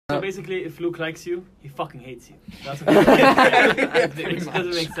So basically, if Luke likes you, he fucking hates you. That's what it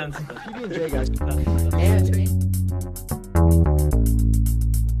doesn't make sense. PB&J guys.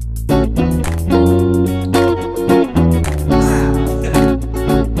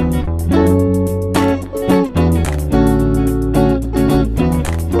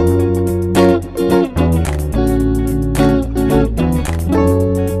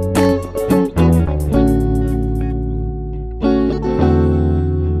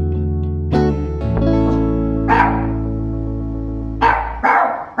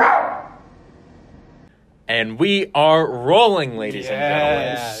 And we are rolling, ladies and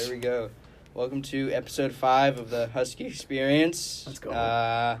gentlemen. Yeah, here we go. Welcome to episode 5 of the Husky Experience. Let's go.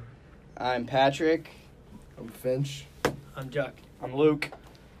 I'm Patrick. I'm Finch. I'm Jack. I'm Luke.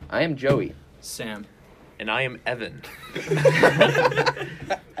 I am Joey. Sam. And I am Evan.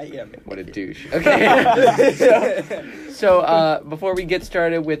 I am. What a douche. Okay. So before we get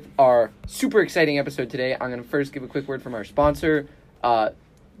started with our super exciting episode today, I'm going to first give a quick word from our sponsor.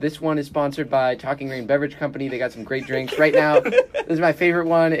 This one is sponsored by Talking Rain Beverage Company. They got some great drinks. Right now, this is my favorite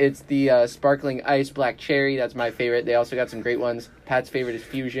one. It's the Sparkling Ice Black Cherry. That's my favorite. They also got some great ones. Pat's favorite is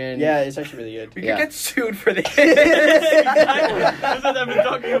Fusion. Yeah, it's actually really good. We Yeah. could get sued for this. That's what I've been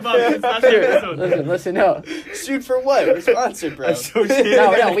talking about since last episode. Listen, no. Sued for what? We're sponsored, bro.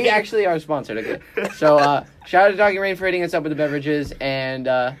 No, we actually are sponsored. Okay. So, shout out to Talking Rain for hitting us up with the beverages, and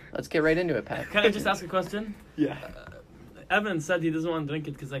let's get right into it, Pat. Can I just ask a question? Yeah. Evan said he doesn't want to drink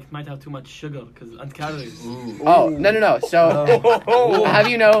it because it might have too much sugar and calories. Oh, no. So, have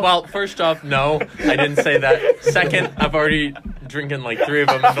you know... Well, first off, no, I didn't say that. Second, I've already drinking like 3 of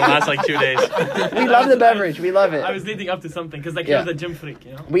them in the last 2 days. We love the beverage. We love it. I was leading up to something because Yeah. he was a gym freak,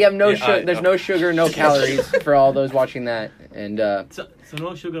 you know? We have no Yeah, sugar. There's no sugar, no calories for all those watching that. And, So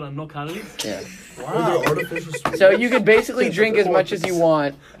no sugar and no calories? yeah. Are there artificial sweeteners? So you could basically drink as much as you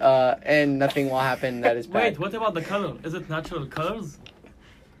want, and nothing will happen that is bad. Wait, what about the color? Is it natural colors?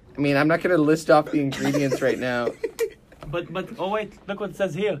 I mean, I'm not going to list off the ingredients right now. But oh wait, look what it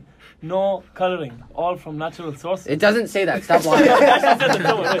says here. No coloring, all from natural sources. It doesn't say that. Stop lying.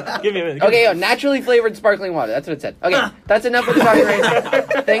 Give me a minute. Okay, naturally flavored sparkling water. That's what it said. Okay, that's enough with the Talking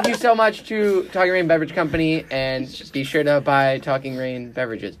Rain. Thank you so much to Talking Rain Beverage Company, and be sure to buy Talking Rain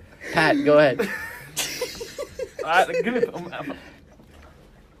beverages. Pat, go ahead. Give me.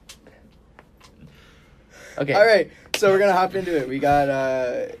 Okay. All right, so we're gonna hop into it. We got.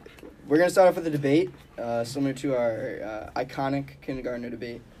 We're gonna start off with a debate, similar to our iconic kindergartner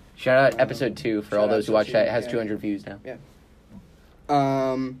debate. Shout out episode 2 for all those who watched that. It has 200 views now.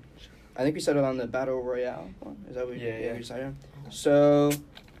 I think we settled on the Battle Royale one. Is that what we decided on? So,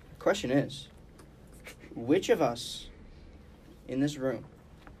 question is, which of us in this room,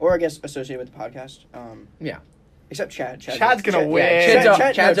 or I guess associated with the podcast, Yeah. except Chad. Chad's gonna win.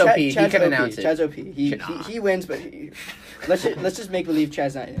 Chad's OP. He can announce it. Chad's OP. He wins, but let's just make believe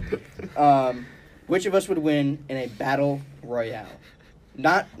Chad's not in. Which of us would win in a Battle Royale?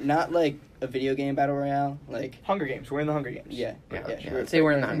 Not like a video game Battle Royale, like Hunger Games. We're in the Hunger Games. Yeah, let's say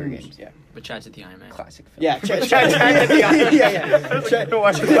we're in the Hunger Games. Yeah. But Chad's at the IMA. Classic film. Yeah, Chad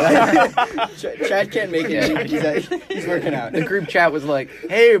can't make it. He's working out. The group chat was like,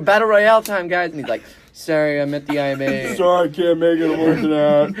 "Hey, Battle Royale time, guys," and he's like, "Sorry, I'm at the IMA." Sorry, I can't make it. I'm working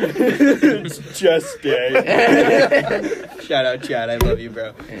out. It's just day. Shout out, Chad. I love you,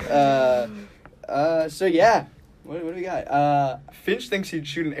 bro. So yeah, what do we got? Finch thinks he'd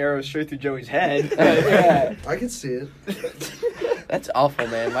shoot an arrow straight through Joey's head. Yeah. I can see it. That's awful,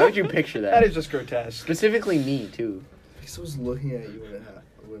 man. Why would you picture that? That is just grotesque. Specifically me, too. Because I was looking at you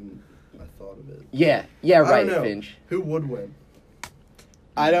when I thought of it. Yeah, I right, don't know. Finch. Who would win?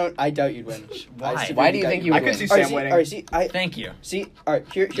 I doubt you'd win. Why? Why do you think you would I could win? see Sam winning. All right, see, Thank you. all right.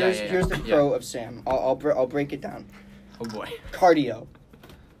 Here's Yeah. the pro of Sam. I'll break it down. Oh boy. Cardio,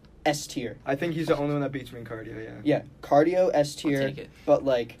 S tier. I think he's the only one that beats me in cardio, yeah. Yeah, cardio S tier, take it. but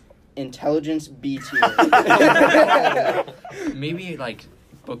like intelligence B tier. Maybe like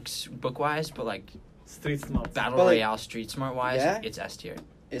book wise, but like Street smart. Battle But, like- Royale Street Smart wise, Yeah? it's S tier.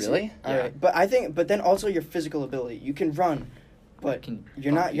 Is Really? it? All Yeah. right, but then also your physical ability. You can run, but Can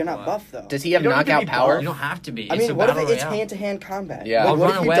you're fuck not people up. buff though. Does he have You don't have to knockout be power? You don't have to be. I It's mean, a what if Battle it's Royale. hand-to-hand combat? Yeah. Like, I'll what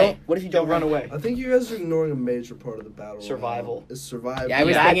run if you away. don't? What if you Don't don't run away. I think you guys are ignoring a major part of the battle. Survival. Royale. Is survival. Yeah, I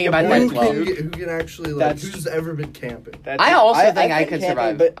was Yeah. thinking about that as well. Who can actually, like, That's- who's ever been camping? That's I also think I've I been could camping,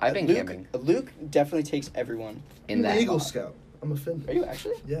 survive. But I've been Luke, camping Luke definitely takes everyone. in I'm that. an Eagle Scout. I'm a Finnish. Are you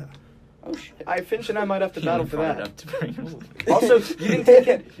actually? Yeah. Oh shit. Finch and I might have to battle for Brought it that. up to bring- Also, you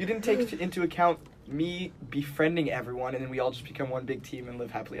didn't take into account me befriending everyone, and then we all just become one big team and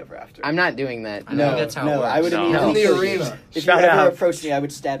live happily ever after. I'm not doing that. I know that's how it works. I would No. immediately In the kill you. arena. If Shout you ever out. approached me, I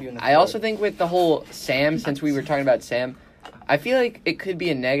would stab you in the I throat. also think with the whole Sam, since we were talking about Sam, I feel like it could be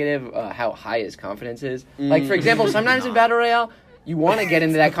a negative how high his confidence is. Like, for example, sometimes in Battle Royale, you want to get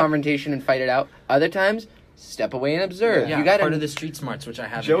into that confrontation and fight it out. Other times, step away and observe. Yeah, You got part of to... the street smarts, which I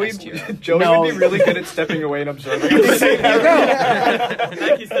have Joey, in S tier. Joey No. would be really good at stepping away and observing.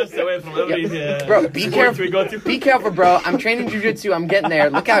 Like he steps away from every Bro, be sport careful. we go to. Be careful, bro. I'm training jujitsu. I'm getting there.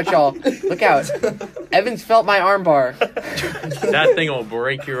 Look out, y'all. Look out. Evans felt my arm bar. That thing will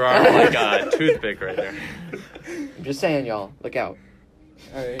break your arm like a toothpick right there. I'm just saying, y'all. Look out.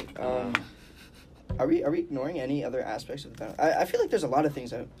 All right. Are we ignoring any other aspects of the battle? I feel like there's a lot of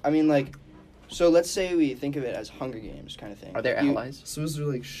things that I mean, like, so let's say we think of it as Hunger Games kind of thing. Are there allies? So is there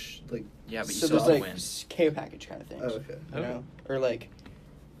like Yeah, but you So still there's have to like win. care package kind of things. oh, okay. You know, or like,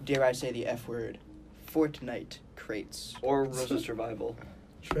 dare I say the F word, Fortnite crates. Or Rules of Survival.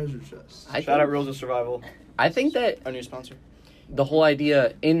 Treasure chest. Shout out Rules of Survival. I think that Our new sponsor. the whole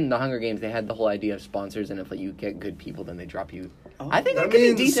idea in the Hunger Games, they had the whole idea of sponsors, and if like, you get good people, then they drop you. Oh. I think I That could be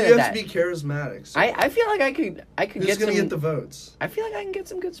means decent you at have that. to be charismatic. So I feel like I could who's get gonna some. get the votes? I feel like I can get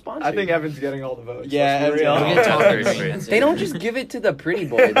some good sponsors. I think Evan's getting all the votes. Yeah, Let's be Evan's real. We can talk Very very sweet. fancy. they don't just give it to the pretty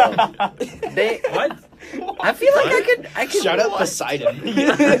boy though. They. What? I feel like I could. Shout out Poseidon.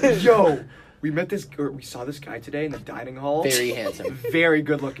 Yo, we saw this guy today in the dining hall. Very handsome. Very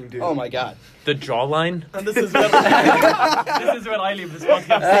good looking dude. Oh my god. The jawline? And this is where this is where I leave this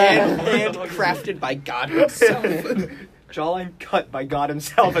podcast. Handcrafted by God himself. Jawline cut by God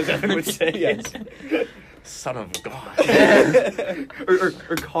himself, as Evan would say. Yes. Son of God. or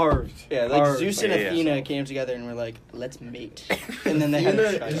carved. Yeah, like Carved. Zeus and Yeah. Athena came together and were like, let's mate. And then they had a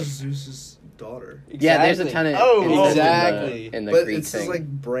Athena child. is Zeus's daughter. Yeah, there's a ton of Oh, incest exactly. in the But Greek it's thing. his like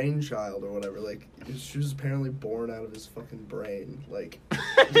brainchild or whatever. Like she was apparently born out of his fucking brain. Like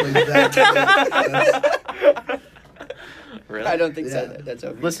that's Really? I don't think Yeah. that's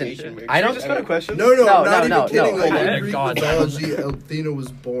a Listen, recreation. We're I don't- Just got a question. no, No, not no, even no, kidding. no. Like Oh in my Greek God. mythology, Athena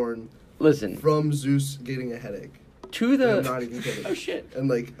was born Listen, from Zeus getting a headache. to I'm the not even kidding. Oh shit. And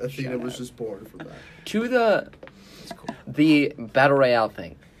like Athena Shout was out. just born from that. to the That's cool. the battle royale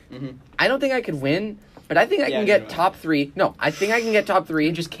thing. Mhm. I don't think I could win, but I think I Yeah, can neither get do I. top 3. No, I think I can get top 3.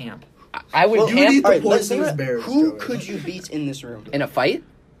 You just camp. I would Well, Dude, camp eat the Alright, let's think poisonous about berries, who Joey. could you beat in this room in a fight,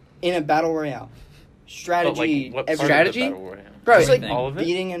 in a battle royale? But Strategy. like, what every- part Strategy? Of the battle royale? bro. It's like Everything. All of it?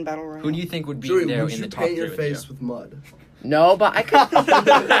 beating in battle royale. Who do you think would be Joey, there would in you the top paint 3 your with face you? with mud? No, but I could.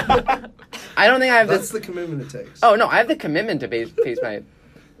 I don't think I have That's this. the commitment it takes. Oh no, I have the commitment to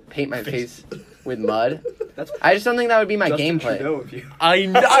paint my face with mud. That's I just don't think that would be my Justin gameplay. Trudeau of you. I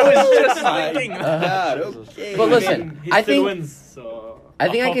was just thinking. God, okay. But listen, He I still think wins. So I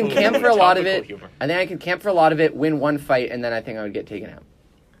think I can camp for a lot of it. Topical humor. I think I can camp for a lot of it, win one fight, and then I think I would get taken out.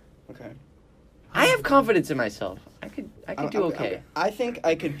 Okay. I have confidence in myself. I could do I'm- okay. I think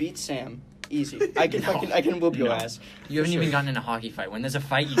I could beat Sam easy. I can whoop your No. ass. You haven't For even sure. gotten in a hockey fight. When there's a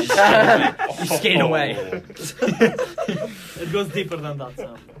fight, you just skate away. You skate away. it goes deeper than that.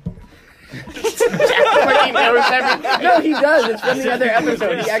 So. He knows no, he does. It's from the other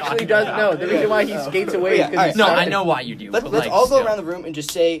episode. He actually does know. The reason why he skates away is Yeah, because No, I know why you do. Let's but, like, all go still. around the room and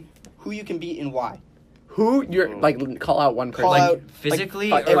just say who you can beat and why. Who you're like call out one person. Call Like, out physically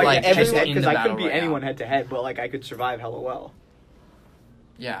like, or like like every- just in Because the I battle couldn't beat royale? anyone head to head, but like I could survive hella well.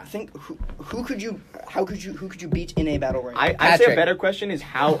 Yeah. think who could you who could you beat in a battle royale? I'd say Patrick. a better question is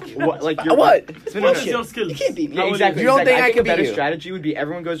how what like your What? No, What no, is no. your skills? You can't beat me. Yeah, exactly. You don't exactly. think I could a better beat you? strategy would be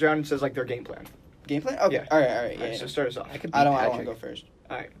everyone goes around and says like their game plan. Game plan? Okay. Yeah. All right. Yeah. Alright, yeah. so start us off. I could. I don't want Patrick. to go first.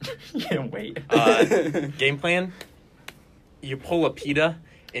 All right. Yeah, wait. Game plan: you pull a pita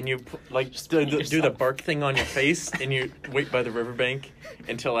and you do the bark thing on your face, and you wait by the riverbank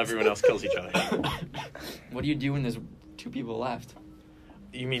until everyone else kills each other. What do you do when there's 2 people left?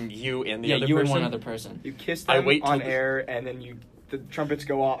 You mean you and the Yeah, other you person? and one other person. You kiss I them wait till on the- air, and then the trumpets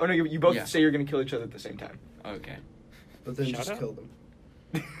go off. Oh no, you both Yeah. say you're gonna kill each other at the same time. Okay. But then Shout just out. kill them.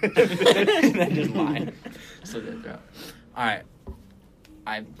 Then just lie. So that's right. All right.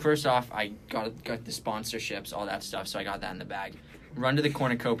 First off, I got the sponsorships, all that stuff, so I got that in the bag. Run to the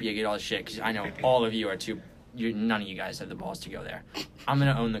cornucopia, get all the shit, because I know all of you are none of you guys have the balls to go there. I'm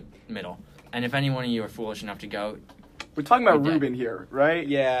gonna own the middle, and if any one of you are foolish enough to go, We're talking about Yeah. Ruben here, right?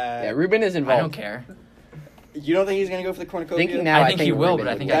 Yeah. Yeah, Ruben is I involved. don't care. You don't think he's gonna go for the cornucopia? Thinking now, I think he will, Ruben but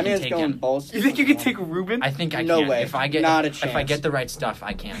I would think win. I That can man's take going him. balls. You think you can take Ruben? I think I No can. way. If I get Not a if I chance. get the right stuff,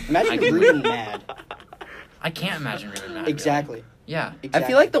 I can. I Imagine can, Ruben mad. I can't imagine Ruben mad. Exactly. Yeah. Exactly. I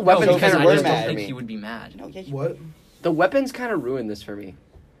feel like the No, weapons so because kind I of we're just ruined don't this for think mad. he me. would be mad. No, yeah, What? The weapons kind of ruined this for me.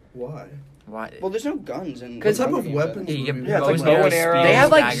 Why? Why? Well, there's no guns and. What type of weapons? Yeah, you get would Yeah, it's like bows, bow and arrows, arrow. They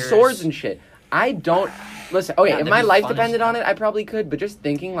have like daggers. swords and shit. I don't listen. Okay, Yeah, if that'd my be life fun as depended on hell. it, I probably could. But just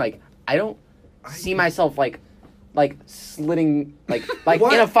thinking, like, I don't see myself like slitting like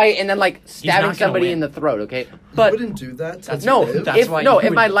What? in a fight and then like stabbing gonna somebody win. in the throat. Okay, You but wouldn't do that. To no, live? That's why you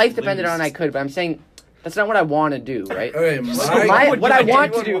if my would life depended on it, I lose. could. But I'm saying that's not what I want to do, right? Okay, What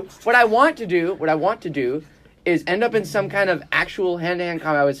I want to do is end up in some kind of actual hand-to-hand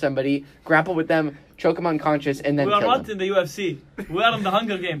combat with somebody, grapple with them, choke them unconscious, and then We are kill not them. in the UFC. We are in the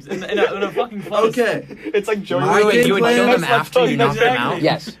Hunger Games. In a fucking forest. Okay. It's like Joey. My Wait, game you would plan- kill them That's not after you knock them exactly. out?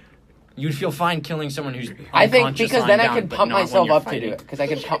 Yes, You'd feel fine killing someone who's I think unconscious because lying then I down, could but pump not when myself you're up to do fighting. it. Because I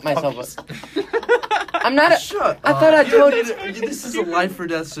could pump myself up. I'm not. Shut I thought I up. told you. This is a life or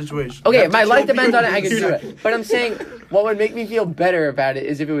death situation. You Okay, have if to my kill life depends people on it, I to could do decide. it. But I'm saying what would make me feel better about it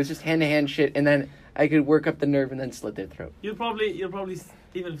is if it was just hand-to-hand shit, and then I could work up the nerve and then slit their throat. You'll probably, even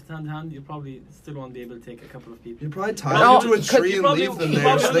if it's hand to hand, you probably still won't be able to take a couple of people. You'd probably tie No, them to a because tree You and probably, leave them you there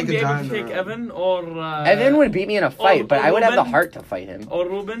probably so they wouldn't be could able die to in take their own. Evan or Evan would beat me in a fight, but I would have the Ruben. heart to fight him. or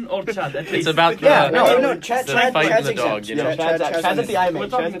Ruben or Chad. At It's least. about the, Yeah, no, Chad- the Chad- fight Chad's and the dog, exempt. you know? Yeah. Chad's at the eye We're mate.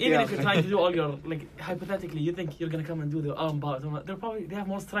 talking, Chad's at the even eye if you're mate. trying to do all your hypothetically, you think you're gonna come and do the arm bar. They have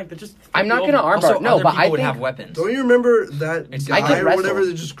more strength. They just. I'm not flip gonna you over. arm Also, bar. No, other but people I would think have weapons. Don't you remember that It's- I guy could or whatever wrestle.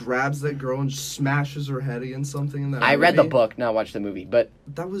 that just grabs that girl and just smashes her head against something in that I read the movie? book, not watched the movie. But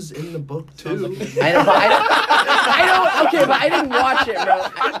That was in the book Sounds too. like I don't. Okay, but I didn't watch it,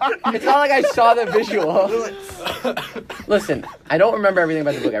 bro. It's not like I saw the visual. Listen, I don't remember everything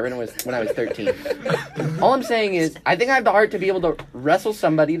about the book. I read it when I was 13. All I'm saying is, I think I have the heart to be able to wrestle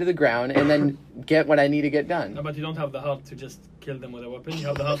somebody to the ground and then get what I need to get No, done. but you don't have the heart to just kill them with a weapon. You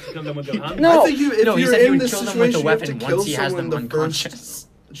have the heart to kill them with your hand. No. I think if No, he you're said he in would this kill them with situation, a you have weapon to once kill he has someone them the first unconscious.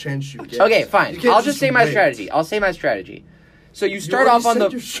 chance you get. Okay, fine. You can't I'll just say my wait. strategy. I'll say my strategy. So you start already off on said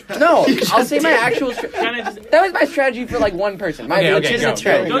the. your strategy. No, I'll say my actual. Can I just? That was my strategy for like one person. My Okay, legitimate go.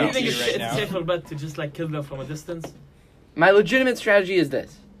 strategy. Don't you No. think You it's, right it's now. safer bet to just like kill them from a distance? My legitimate strategy is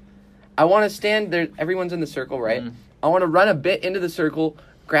this. I want to stand there. Everyone's in the circle, right? Mm. I want to run a bit into the circle,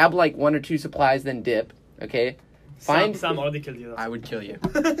 grab like one or two supplies, then dip. Okay. Find. Sam already killed you. I would kill you.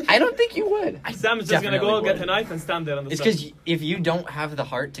 I don't think you would. Sam is just gonna go Definitely get would. a knife and stand there on the It's side. because if you don't have the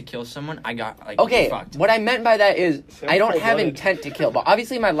heart to kill someone, I got like Okay. you're fucked. What I meant by that is I don't have cold-blooded. intent to kill, but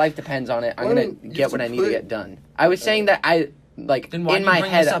obviously my life depends on it. I'm Well, gonna you get have what to I need to put- get done. I was saying that I like Then why in do you my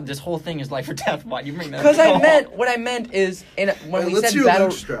bring head. this up? This whole thing is life or death. Why do you bring that? Because I up? meant what I meant is when we let's said hear battle.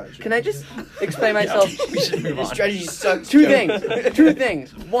 Luke's strategy. Can I just explain myself? we should move Your on. strategy sucks. Two Joe.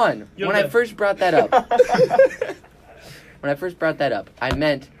 things. One, You're when I dead. first brought that up, I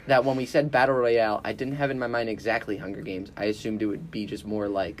meant that when we said battle royale, I didn't have in my mind exactly Hunger Games. I assumed it would be just more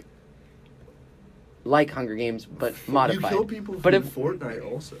like Hunger Games, but modified. You kill people But from if-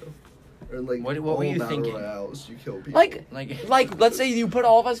 Fortnite also. Or like What were all you battle thinking? royales, you kill people. Like, Like let's say you put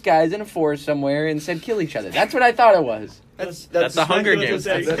all of us guys in a forest somewhere and said kill each other. That's what I thought it was. That's the Hunger Games.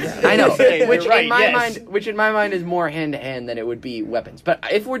 I know, You're which right, in my yes. mind is more hand to hand than it would be weapons. But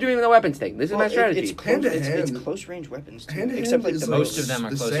if we're doing the weapons thing, this is my strategy. It's close, Hand to it's hand. close range weapons. Too. Hand-to-hand Except like is the like Most of them are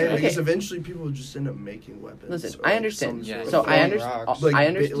the close same, range. because Okay. eventually people just end up making weapons. Listen, or, I like, understand. some Yeah, sort So of I like- understand. rocks. Like, I bi-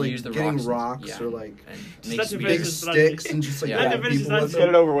 understand. like use the getting rocks, rocks yeah. or like and Just make let your speed. big Versus strategy. sticks and just like Yeah. Let whack the versus people with strategy. Get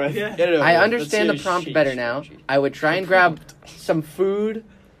it them. over with. Yeah. Get it over I with. understand the Let's see prompt your better sheet. now. I would try and grab some food,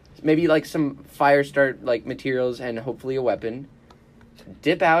 maybe like some fire start like materials, and hopefully a weapon.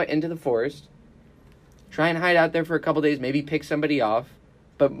 Dip out into the forest. Try and hide out there for a couple days. Maybe pick somebody off,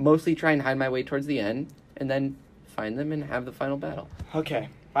 but mostly try and hide my way towards the end, and then find them and have the final battle. Okay,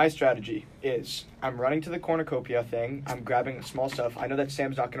 my strategy is I'm running to the cornucopia thing. I'm grabbing small stuff. I know that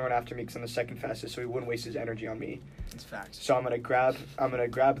Sam's not gonna run after me because I'm the second fastest, so he wouldn't waste his energy on me. It's facts. So I'm gonna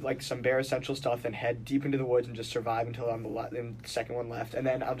grab like some bare essential stuff and head deep into the woods and just survive until I'm the second one left, and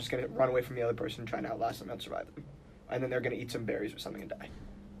then I'm just gonna run away from the other person, try and outlast them and survive them, and then they're gonna eat some berries or something and die.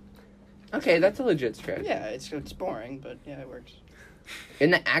 Okay, that's a legit strategy. Yeah, it's boring, but yeah, it works.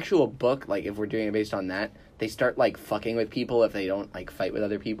 In the actual book, like if we're doing it based on that, they start like fucking with people if they don't like fight with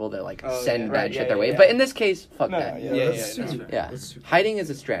other people. They like Oh, send yeah. bad Right, shit yeah, their yeah, way. yeah. But in this case, fuck No, that. yeah. Yeah, that's yeah, super- that's fair. Yeah. that's super- Hiding is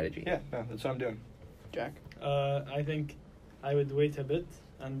a strategy. Yeah, no, that's what I'm doing. Jack. I think I would wait a bit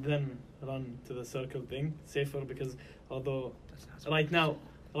and then run to the circle thing. Safer because although right now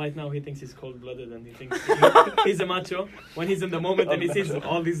he thinks he's cold-blooded and he thinks he's a macho. When he's in the moment and he sees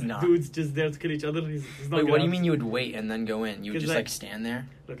all these Nah. dudes just there to kill each other, he's not Wait, gonna what do you mean you would wait and then go in? You would 'Cause, just like- like stand there?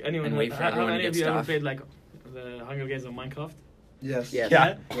 Look, anyone and wait for how everyone to many get of you ever stuff? played like the Hunger Games of Minecraft? Yes. Yes.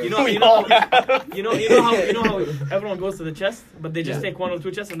 Yeah. You know, We you all know, have. you know how everyone goes to the chest, but they just take 1 or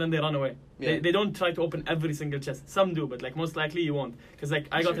 2 chests and then they run away. Yeah. They don't try to open every single chest. Some do, but like most likely you won't. Because like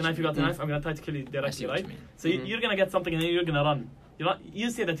I got a knife, you got a knife. I'm gonna try to kill you I see directly, what right? you mean. So you're gonna get something and then you're gonna run. You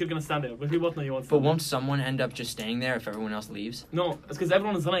say that you're gonna stand there, but we both know you won't. But Stand won't someone end up just staying there if everyone else leaves? there. No, it's because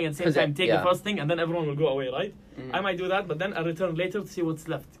everyone is running at the same 'Cause time. Take yeah. the first thing and then everyone will go away, right? Mhm. I might do that, but then I return later to see what's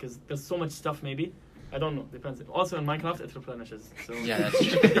left because there's so much stuff. Maybe I don't know. Depends. Also in Minecraft it replenishes. So Yeah, that's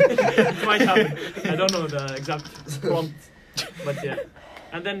true. it might happen. I don't know the exact prompt, but yeah.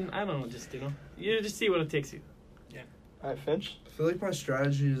 And then I don't know. Just you just see where it takes you. All right, Finch. I feel like my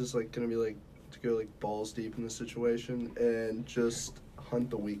strategy is like gonna be like to go like balls deep in the situation and just hunt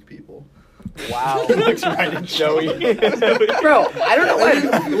the weak people. Wow. Looks right at Joey. Bro, I don't know I why.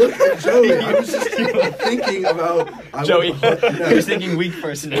 didn't look at Joey. I was just thinking about Joey. He was thinking weak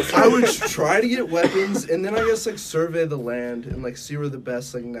person. I would try to get weapons and then I guess like survey the land and like see where the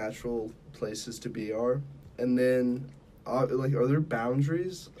best like natural places to be are, and then like are there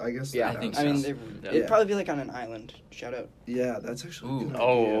boundaries? I guess. Yeah, I think I mean, so. it'd Yeah. probably be like on an island. Shout out. Yeah, that's actually. Ooh. A good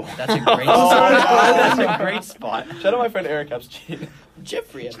Oh. idea. That's a great Oh, spot. that's That's a great spot. Shout out my friend Eric Epstein.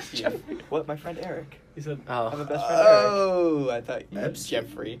 Jeffrey Epstein. What? My friend Eric. He said, I have a Oh, best friend Eric. Oh, I thought you Epstein.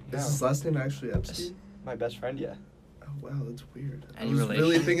 Jeffrey. Is his last name actually Epstein? My best friend, yeah. Oh wow, that's weird. I Any was relation?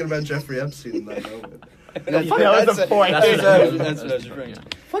 really thinking about Jeffrey Epstein in that moment. That's That was the point. That's That's what I what mean. that's what I was That's referring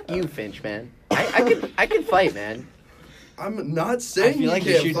what- to. fuck you, Finch, man. I could fight, man. I'm not I saying feel you like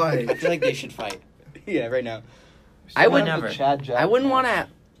can't they should. fight. I feel like they should fight. Yeah, right now. I would never. I wouldn't want to,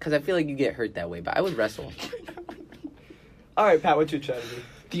 because I feel like you get hurt that way. But I would wrestle. All right, Pat. What's your strategy?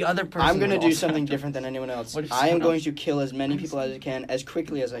 The other person. I'm gonna would do also something have to- different than anyone else. What if I am someone going else- to kill as many people as I can, as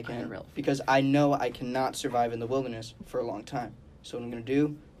quickly as I can, IRL. because I know I cannot survive in the wilderness for a long time. So what I'm gonna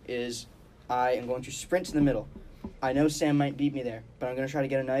do is, I am going to sprint to the middle. I know Sam might beat me there, but I'm gonna try to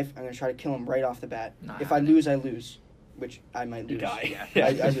get a knife. I'm gonna try to kill him right off the bat. Nah. If I lose, I lose, which I might You lose. die. Yeah, I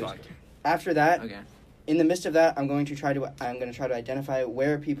it's lose. fucked. After that, Okay. in the midst of that, I'm going to try to identify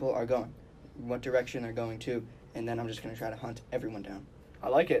where people are going, what direction they're going to, and then I'm just going to try to hunt everyone down. I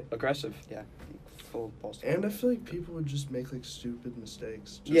like it. Aggressive. Full balls. to And the I feel like people would just make like stupid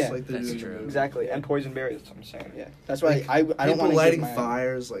mistakes, just Yeah. like they That's do in the true. movie. Exactly. And poison berries. That's what I'm saying. yeah, that's why Like, I don't People want to lighting give my,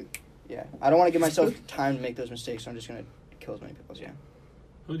 fires, like Yeah, I don't want to give myself time to make those mistakes, so I'm just going to kill as many people as I can.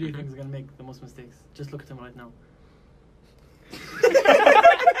 who do you think is gonna make the most mistakes? Just look at him right now.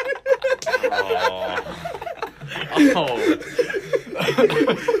 Oh.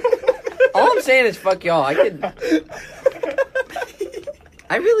 All I'm saying is fuck y'all.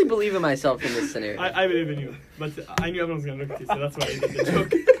 I really believe in myself in this scenario. I believe in you, but I knew everyone was gonna look at you, so that's why I did the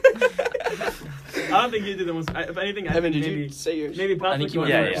joke. I don't think you did the most. If anything, I Evan, think did maybe you say yours? maybe Patrick. think you would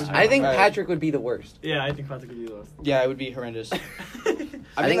went be- first. I think Right. Patrick would be the worst. Yeah, I think Patrick would be the worst. Yeah, it would be horrendous. I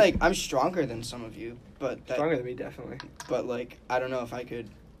I mean, think- like, I'm stronger than some of you, but Stronger than me, definitely. but like, I don't know if I could.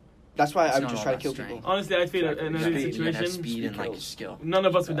 That's why It's I would not just all try to about kill strength. people. Honestly, I feel in a real Speed. You gotta have situation, speed and like kills. skill. none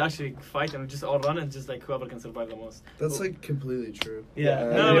of us would actually fight and just all run and just like whoever can survive the most. that's like completely true. Yeah,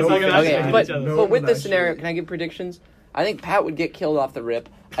 Yeah. none of us are gonna actually Okay, hit but each other. No but one with would this scenario, actually- can I give predictions? I think Pat would get killed off the rip.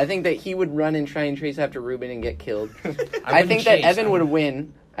 I think that he would run and try and chase after Ruben and get killed. I wouldn't think that chase, Evan I would would-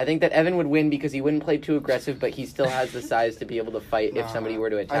 win. I think that Evan would win because he wouldn't play too aggressive, but he still has the size to be able to fight if somebody were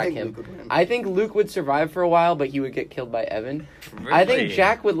to I attack think him. Luke would win. I think Luke would survive for a while, but he would get killed by Evan. I think Really?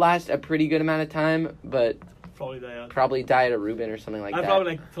 Jack would last a pretty good amount of time, but Probably die out. probably die at a Ruben or something like I'd that.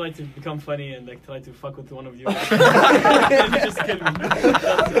 probably like try to become funny and like try to fuck with one of you. And just kill me.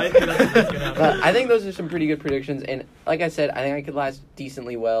 I think that's what's gonna happen. But I think those are some pretty good predictions, and like I said, I think I could last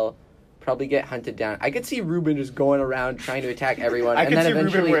decently well. Probably get hunted down. I could see Ruben just going around trying to attack everyone, I and could then see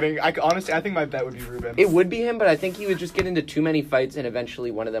eventually Ruben winning. Honestly, I think my bet would be Ruben. it would be him. But I think he would just get into too many fights, and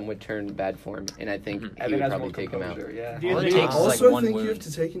eventually one of them would turn bad for him, and I think Mhm. he Evan would has probably more take him out. composure, yeah. Do you All it think- takes is, Also, like, I one think you have wound.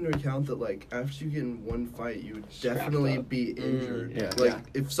 to take into account that like after you get in one fight, you would Strapped definitely up. be injured. yeah. Like Yeah.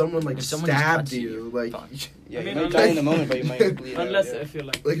 if someone like If someone just stabbed cuts you, you, like fuck. Yeah, I mean, you might die in the moment, but you might bleed out. Unless yeah. if you're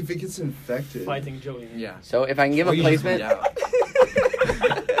like like if it gets infected. fighting Joey. Yeah. So if I can give Or a you just placement, bleed out.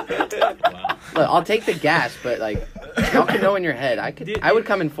 Wow. look, I'll take the gas, but like y'all can know in your head, I would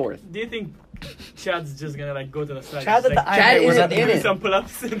come in fourth. Do you think Chad's just gonna like go to the side? Chad's just, at like, the Chad island. isn't do in it. some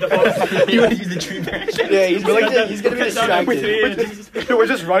pull-ups in the forest? You would use the tree branch. Yeah, he's Cut gonna down- be cut down every distracted. tree and just- We're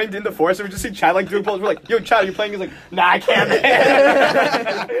just running in the forest and we just see Chad like doing pulls. We're like, yo, Chad, are you playing? He's like, nah, I can't.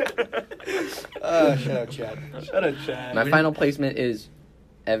 Shut up, Chad. Shut up, Chad. My final placement is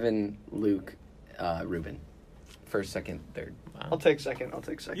Evan, Luke, Ruben, first, second, third. I'll take second.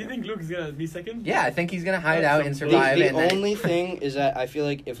 You think Luke's gonna be second? Yeah, I think he's gonna hide That's out some and bull- survive. The and then- only thing is that I feel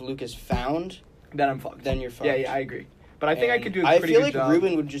like if Luke is found, Then I'm fucked. then you're fucked. Yeah, I agree. But I think I And could do a I pretty feel good like job.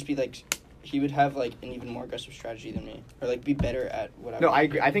 Ruben would just be like, he would have like an even more aggressive strategy than me, or like be better at what I. No, would I do.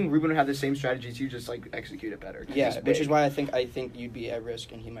 agree. I think Ruben would have the same strategies. You just like execute it better. 'cause Yeah, he's which is big. why I think you'd be at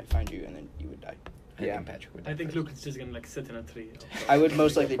risk, and he might find you, and then you would die. I Yeah. think Patrick would. I think Luke is just gonna like sit in a tree. I would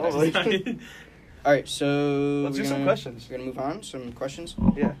most likely die. Probably. All right, so Let's we're do some gonna- questions. We're gonna move on. Some questions.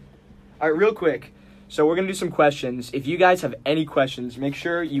 Yeah. All right, real quick. So we're going to do some questions. If you guys have any questions, make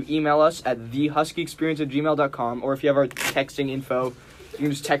sure you email us at thehuskyexperience@gmail.com, or if you have our texting info, you can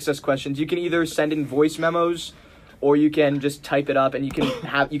just text us questions. You can either send in voice memos, or you can just type it up, and you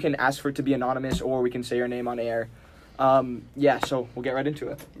can ask for it to be anonymous, or we can say your name on air. Yeah, so we'll get right into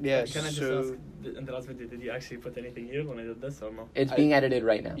it. Yeah. Can I just so ask, in the last video, did you actually put anything here when I did this or no? It's being edited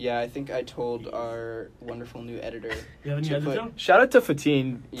right now. yeah, I think I told our wonderful new editor. You have a new to put- editor? Shout out to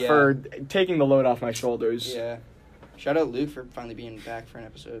Fatine Yeah. for taking the load off my shoulders. Yeah. Shout out Luke for finally being back for an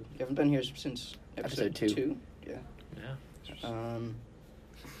episode. You haven't been here since episode Episode 2. Yeah. Yeah.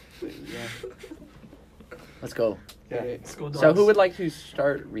 But yeah. Let's go. Yeah. Okay. Let's go So dogs. who would like to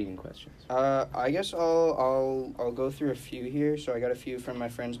start reading questions? I guess I'll go through a few here. So I got a few from my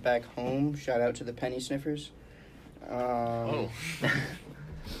friends back home. Shout out to the penny sniffers. Oh.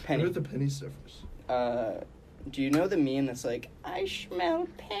 Penny. Who are the penny sniffers? Do you know the meme that's like, I smell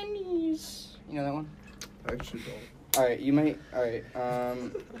pennies? You know that one? I actually don't. All right, you might. All right.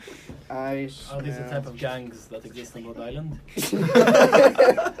 I. Are these the type of gangs that exist in Rhode Island?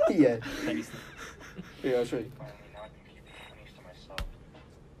 yeah. Penny sniff. Yeah, that's right. Now I can keep the pennies to myself.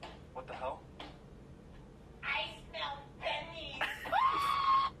 What the hell? I smell pennies.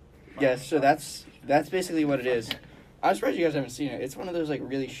 Yeah, so that's basically what it is. I'm surprised you guys haven't seen it. It's one of those like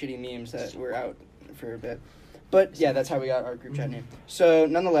really shitty memes that were out for a bit. But yeah, that's how we got our group chat name. So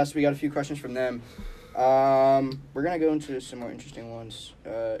nonetheless, we got a few questions from them. We're gonna go into some more interesting ones.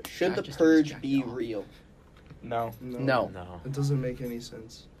 Should the Just purge distract be y'all. real? No. No. No. It doesn't make any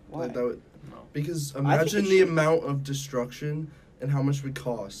sense. Why? Like, that would, No. because it imagine the should. amount of destruction and how much it would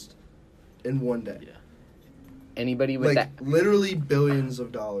cost in one day. Yeah. Anybody with Like that? literally billions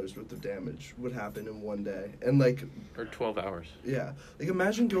of dollars worth of damage would happen in one day, and like Or 12 hours. yeah, like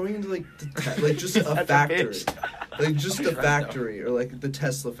imagine going into like like just a That's a factory, bitch. like just a Right, though. factory or like the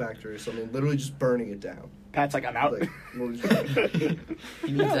Tesla factory or something, literally just burning it down. Pat's like, I'm out. Like, we'll just-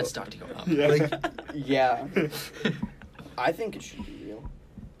 He needs that stock to go up. Yeah. like Yeah. I think it should be real.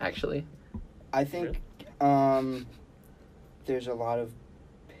 Actually, I think there's a lot of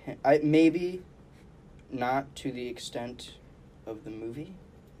maybe not to the extent of the movie.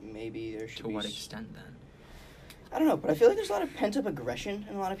 Maybe there should To be what extent then? I don't know, but I feel like there's a lot of pent up aggression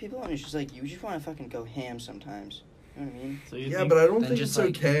in a lot of people, and it's just like you just want to fucking go ham sometimes. You know what I mean? So you yeah, think but I don't Then think just, it's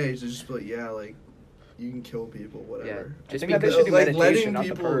like- okay to just be like yeah, like you can kill people, yeah. whatever. I Just think that they because, should do like, meditation, letting not the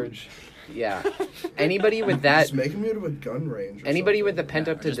people- purge. yeah. Anybody with that, Just make them go to a gun range. Or anybody with the something. pent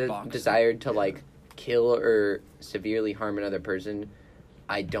up or just box. desire to like kill or severely harm another person,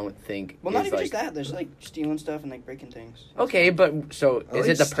 I don't think. Well, not is, even like, just that. There's like stealing stuff and like breaking things. Okay, but so I is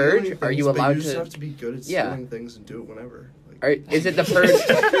like it the stealing purge? Are things, you but allowed you just to? have to be good at Yeah. stealing things and do it whenever. Like, Or is it the purge?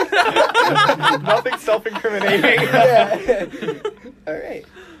 Nothing self-incriminating. Yeah. All right.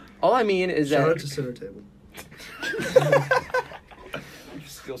 All I mean is shout that out to Center Table. You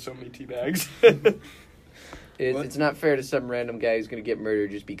steal so many tea bags. What? it's not fair to some random guy who's gonna get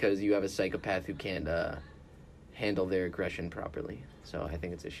murdered just because you have a psychopath who can't handle their aggression properly. So I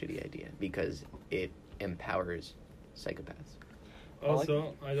think it's a shitty idea because it empowers psychopaths.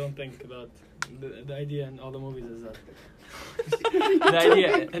 Also, I don't think that the idea in all the movies is that the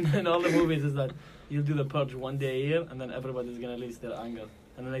idea in all the movies is that you'll do the purge one day a year and then everybody's gonna lose their anger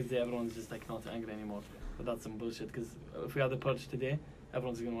and the next day everyone's just like not angry anymore. But that's some bullshit because if we have the purge today,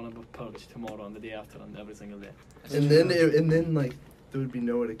 everyone's gonna want to purge tomorrow and the day after and every single day. And then like there would be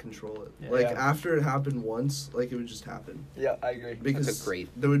no way to control it. Yeah. Like Yeah. after it happened once, like it would just happen Yeah, I agree. because great-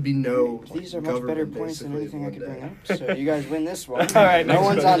 there would be no. These are like, much better government points than basically anything I in could one bring day. up. So you guys win this one. All right, no next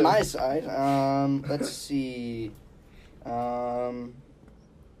one's question. on my side. Let's see. I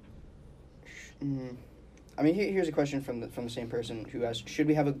mean, here's a question from the same person who asked: should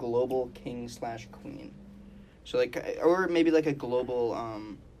we have a global king/queen? So like, or maybe like a global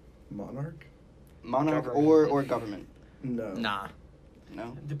Monarch? monarch Government. or government? No. Nah.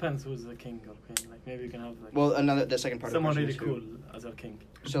 No. It depends who's the king or queen. Like maybe you can have like Well, the second part someone of the really question cool as our king.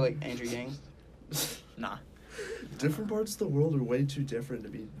 is so like Andrew Yang. Nah. Different parts of the world are way too different to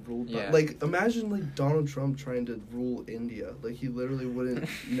be ruled by. Yeah. Like imagine like Donald Trump trying to rule India. Like he literally wouldn't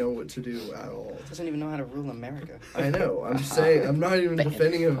know what to do at all. Doesn't even know how to rule America. I know. I'm saying I'm not even Bam.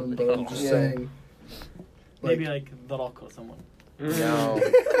 defending him, but I'm just Yeah. saying. Maybe like The Rock or someone. No.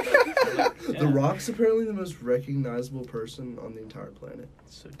 The Rock's apparently the most recognizable person on the entire planet.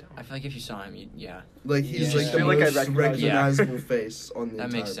 So dumb. I feel like if you saw him, yeah. Like he's Yeah. like I the feel like I most recognize him. recognizable face on the That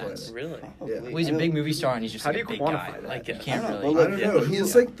entire makes sense. planet. Really? Yeah. Well, he's a big movie star, and he's just How like do a you big quantify guy. that? Like, you I can't don't know. really. Well, I don't Yeah, know. but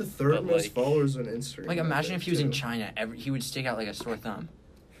He's who- like the third but, most like- followers on Instagram. Like, imagine if he was in too. China, he would stick out like a sore thumb.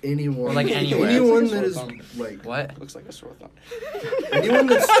 Anyone, Or, like, anywhere. anyone It's like that a is sore thumb. like What? Looks like a sore thumb. anyone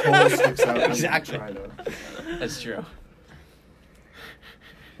that's tall sticks out Exactly. in China. That's true.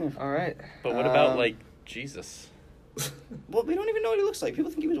 All right. But what about Um, like Jesus? Well, we don't even know what he looks like. People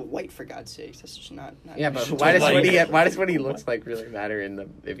think he was white, for God's sakes. That's just not Yeah, but true. why does Like- what he looks like really matter in the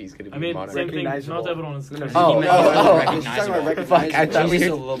if he's gonna be I mean, modern? same thing. Recognizable. Not everyone is. No, crazy. Oh, He meant oh, recognizable. Fuck, I thought we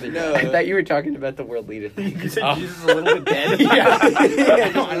Jesus were a little bit No. I thought you were talking about the world leader thing. You said Oh. Jesus is a little bit dead. Yeah.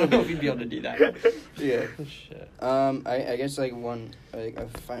 I don't know if he'd be able to do that. Yeah. Shit. I guess like a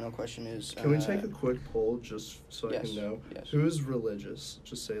final question is. Can we take a quick poll just so I yes, can know yes. who is religious?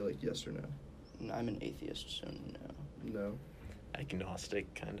 Just say like yes or no. I'm an atheist, so no. No.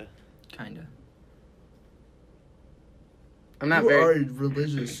 Agnostic, kinda. Kinda. I'm not you very. are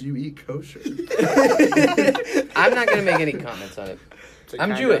religious. You eat kosher. I'm not gonna make any comments on it. It's like I'm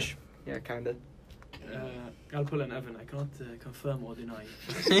kinda. Jewish. Yeah, kind of. I'll pull an Evan. I cannot confirm or deny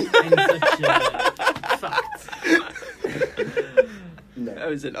any such fact. No. That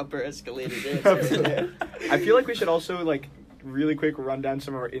was an upper escalated answer. I feel like we should also like really quick run down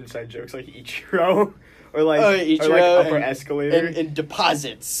some of our inside jokes, like Ichiro, or like, or like Ichiro upper and- escalator. and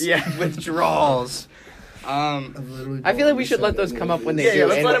deposits. Yeah. Withdrawals. I've literally I feel like we already should let said those any come of up when these. they Yeah, do.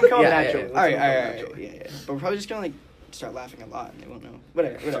 let's and- let 'em come yeah, naturally. yeah, All right, Naturally. yeah. But we're probably just gonna like start laughing a lot, and they won't know.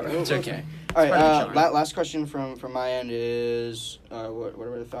 Whatever. It's okay. All right. part of the charm. Last question from my end is, what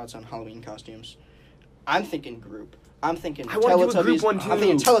are the thoughts on Halloween costumes? I'm thinking group. I'm thinking I wanna do a Teletubbies. group one, I'm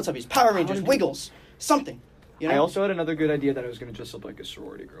thinking too. Teletubbies, Power wanna Rangers, do- Wiggles, something. You know, I also had another good idea that I was gonna dress up like a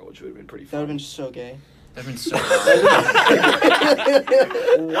sorority girl, which would have been pretty that would fun. have been so gay. That'd been so.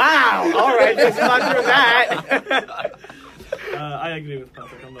 Wow! All right, let's not do that. I agree with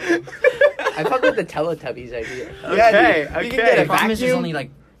Patrick on that one. I fuck with the Teletubbies idea. Okay, dude, we can okay. get The a problem is there's vacuum. only like.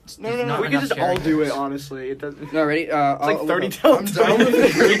 No. not We could enough just all do it. characters. Honestly, it doesn't. No, ready? It's like I'll 30 look up. I'm down with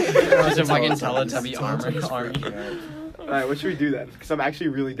it. Just a fucking Teletubby armor. All right, what should we do then? Because I'm actually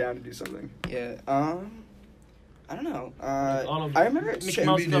really down to do something. Yeah. I don't know. All of I remember. Mickey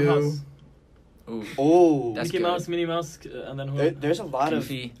Mouse Scooby-Doo. Clubhouse. Ooh. Oh, That's Mickey good. Mouse, Minnie Mouse, and then who? there's a lot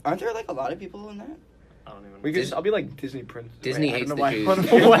Goofy. of. Aren't there like a lot of people in that? I don't even know. We could just. I'll be like Disney Prince. Disney Wait, I don't hates know the why-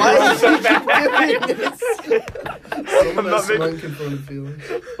 Jews. Why is it so bad? Someone I'm not has making- unconfirmed feelings.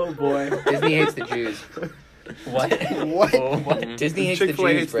 Oh boy. Disney hates the Jews. What? What? Oh, what? Disney hates the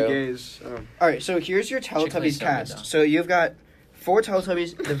Chick-fil-A Jews, hates bro. the gays. Oh. All right, so here's your Chick-fil-A's Teletubbies so good, cast. though. So you've got 4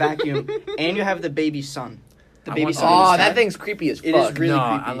 Teletubbies, the vacuum, and you have the baby son. The I baby want son. all is Oh, that sad. thing's creepy as It is fuck. really no,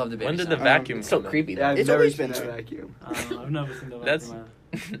 creepy. I love the baby. When did the sound. vacuum It's so come in? creepy Yeah, though. I've It's never always seen been that there. vacuum. I don't know. I've never seen the That's- vacuum.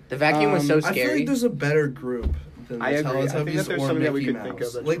 The vacuum was so I I feel scary. like there's a better group than the I agree. I think Teletubbies that there's or something that we Mickey could think Mouse.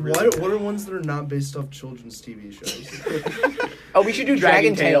 of that's Like, really what are ones that are not based off children's TV shows? Oh, we should do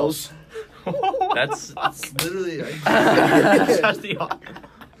Dragon Tales. That's Literally, That's the-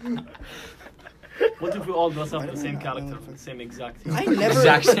 What if we all dress up I the don't same know. character, the same exact? I never.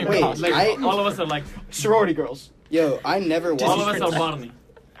 Exact same wait, costume. Like all of us are like, Sorority girls. I never watched. all of us are Barney.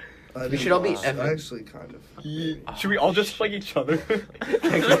 I We should all be didn't watch. Evan. Actually, kind of. Should we all just like each other?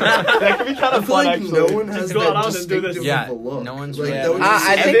 that could be kind I of feel fun, like actually. no one has Just go that around and do this. distinctive Yeah, of a look. no one's like, really- that would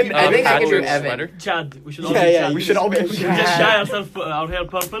I just- think I can do Patrick's Evan. sweater? Chad, we should all Yeah, be yeah, Chad. we should all be Just Chad. dye ourselves our hair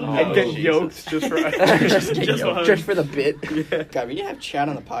purple. Oh, and get Jesus. yoked just for Just for her. Just for the bit. Yeah. God, we need to have Chad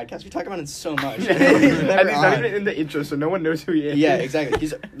on the podcast. We talk about it so much. He's and never he's not on. even in the intro, so no one knows who he is. Yeah, exactly.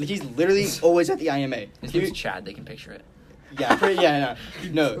 He's literally always at the IMA. His He- name's Chad. They can picture it. yeah,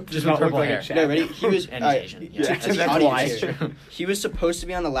 no. Just not with look purple like a hair. Chad. No, ready? He was. And alright, Asian. to Yeah, the that's audience why. here, he was supposed to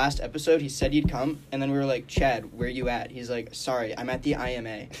be on the last episode. He said he'd come, and then we were like, "Chad, where you at?" He's like, "Sorry, I'm at the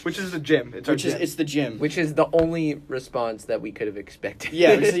IMA," Which is the gym. It's our which is gym. it's the gym. Which is the only response that we could have expected.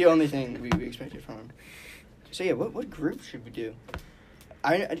 Yeah, which is the only thing we expected from him. So yeah, what group should we do?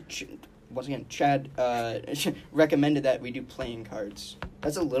 Once again, Chad recommended that we do playing cards.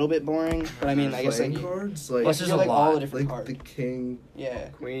 That's a little bit boring, but I mean, I guess like Playing cards, like, Plus, you there's get, a like all lot. the different like cards. the king. Yeah.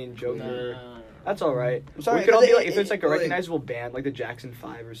 Queen, Joker. Nah. That's all right. I'm sorry, we could all 'cause be like, if it- it's like a like- recognizable band, like the Jackson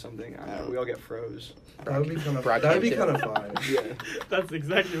 5 or something. I don't know, we all get froze. That would be kind of. Brockhampton. That'd be kind of fun. Yeah. That's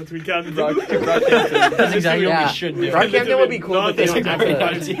exactly what we can do. Brockhampton. That's exactly Yeah. what we should do. Brockhampton would be cool, No, but they don't have to. They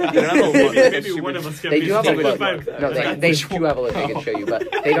don't have a look. Maybe one of us can They be do have a super look. five. No, they do have a look they can show you, but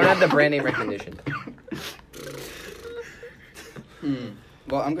they don't have the brand name recognition.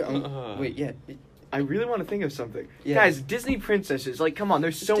 Well, wait, yeah. I really want to think of something. Yeah. Guys, Disney princesses, like, come on,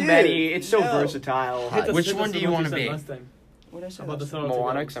 there's so Dude, many. It's so no. versatile. Hit us- Which hit us one with do you what wanna said be? last time What I say? about the last- sorority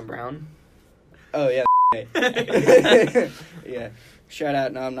Moana, girls. because I'm brown. Oh yeah. Yeah. Shout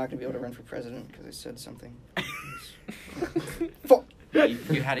out. No, I'm not gonna be able to run for president because I said something. Fuck.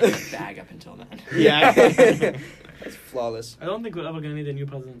 You had it in your bag up until then. Yeah. That's flawless. I don't think we're ever gonna need a new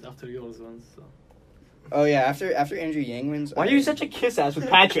president after yours once. So. Oh yeah. After Andrew Yang wins. Why are you such a kiss ass with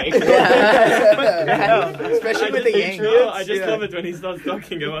Patrick? Yeah. Especially I with just- the Yankees. I just love it when he starts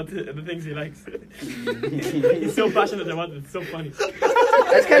talking about the things he likes. He's so passionate about it. It's so funny.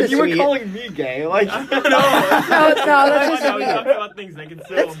 That's kind of You sweet. were calling me gay, like. no, No, that's just no, we sweet. talk about things like it's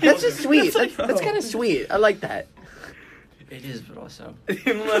so. That's just sweet. important. That's kind of sweet. I like that. It is, but also.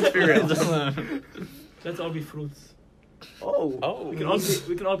 Let's be real. Let's all be fruits. Oh. Oh. We can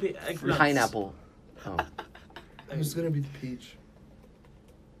all be eggplants. Pineapple. Oh. Who's gonna be the peach?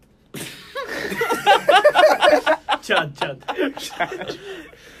 Chad.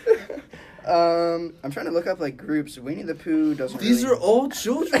 I'm trying to look up like groups. Winnie the Pooh doesn't. These really... are all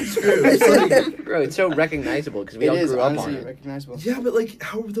children's groups. Like, Bro, it's so recognizable because we It all is grew up on honestly it. recognizable. yeah, but like,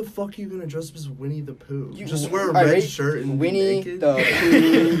 how the fuck are you gonna dress up as Winnie the Pooh? You- Just wear a Alright, red ready? shirt and Winnie be naked? the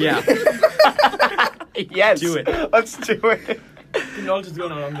Pooh. Yeah. Yes. Do it. Let's do it. We can all just go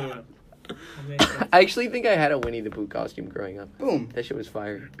in our underwear. I actually think I had a Winnie the Pooh costume growing up. Boom. That shit was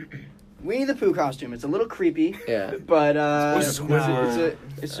fire. Winnie the Pooh costume. It's a little creepy, Yeah. but It's exquisite.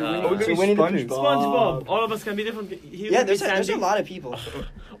 it's a Uh, Winnie, we're it's a gonna be Winnie the Pooh. SpongeBob. All of us can be different. He Yeah, can be there's a Sandy. lot of people.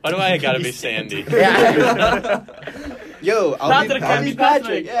 Why do I gotta be Sandy? Yeah. Yo, I'll Patrick be can be Patrick.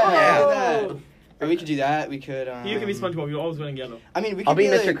 Patrick. Yeah, Oh. look at that. Or we could do that. We could. You can be SpongeBob. You're always wearing yellow. I mean, we could I'll be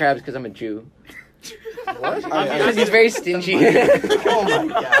Mr. like, Krabs because I'm a Jew. What? Because he's very stingy. Oh my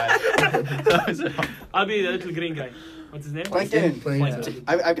god. I'll be the little green guy. What's his name? Plankton. Plankton.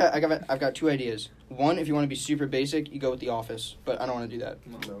 I've got two ideas. One, if you want to be super basic, you go with The Office, but I don't want to do that.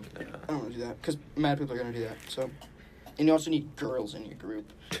 No. I don't want to do that because mad people are gonna do that. So, and you also need girls in your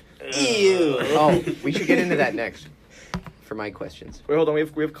group. Ew. Oh, we should get into that next. For my questions. Wait, hold on. We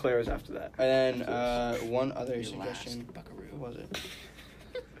have Claire's after that. And then one other Your suggestion. last buckaroo. What was it?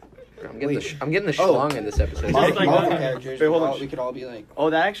 I'm getting the I'm getting the Oh. schlong in this episode. Marvel- Marvel, like- Marvel characters. Wait, hold on. We could all be like,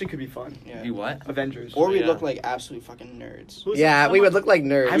 Oh, that actually could be fun. yeah. Be what? Avengers. Or we Yeah. look like absolute fucking nerds. Who said- Yeah, we someone- would look like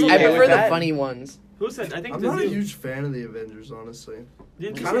nerds. I'm I okay prefer with the that. funny ones. Who said? I think I'm it was not a you. huge fan of the Avengers, honestly.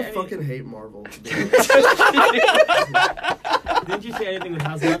 Didn't you Kind of say fucking hate Marvel. Didn't you say anything with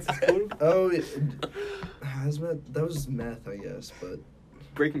hazmats is cool? Oh, hazmat. That was meth, I guess. But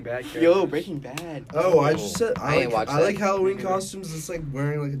Breaking Bad. Yo, Breaking Bad. oh, I just said I ain't watched I that. like Halloween costumes. It's like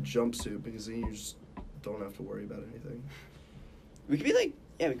wearing like a jumpsuit because then you just don't have to worry about anything. We could be like,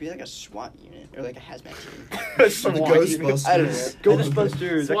 yeah, we could be like a SWAT unit or like a hazmat team. The SWAT Ghostbusters. I don't know.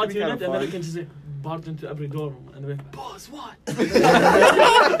 Ghostbusters. That SWAT could be unit, kind and then we of can fun. just barge into every dorm and we're like, boss, what? and we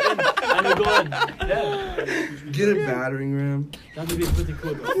go in. Yeah, Get a battering ram. that would be pretty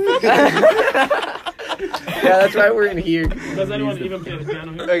cool. Though. Yeah, that's why we're in here. Does anyone even play the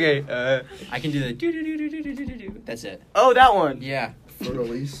piano here? Okay. I can do the do do do do do do do do. That's it. Oh, that one. Yeah. For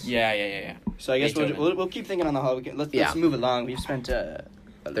release. Yeah. So I guess Beethoven. we'll keep thinking on the hall. Let's Yeah. move along. We've spent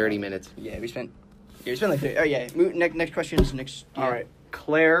 30 minutes. Yeah, we spent like 30. Oh yeah. Next questions. Next. Yeah. All right.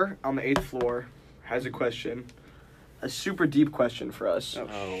 Claire on the 8th floor has a question. A super deep question for us. Oh,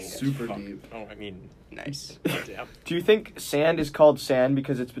 Oh, Super fuck. deep. Oh, I mean, nice. yeah. Do you think sand is called sand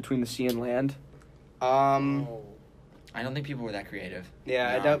because it's between the sea and land? I don't think people were that creative. Yeah,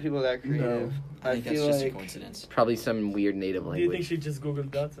 I No. doubt people are that creative. I think that's feel just a like coincidence. Probably some weird native Do you think language. she just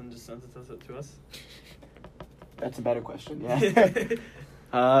googled that and just sent it to us? That's a better question. Yeah.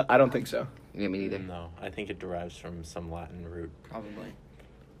 I don't think so. Yeah, me neither. No, I think it derives from some Latin root. Probably.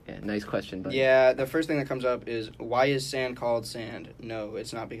 Yeah, nice question, but Yeah, the first thing that comes up is why is sand called sand? No,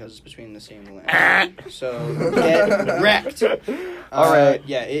 it's not because it's between the sea and the land. So get wrecked. All right.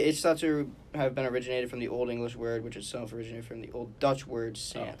 Yeah, it's thought to have been originated from the Old English word, which itself originated from the Old Dutch word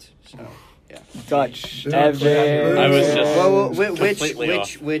sant. So yeah. Dutch. Yeah. Evan. I was just Well, completely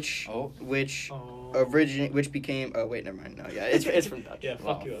off. which Oh. which became? Oh wait, never mind. No, yeah, it's from Dutch. Yeah,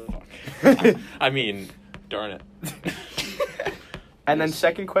 fuck Oh, you. I mean, darn it. And then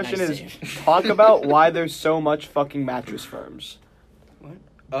second question Nice is save. talk about why there's so much fucking mattress firms.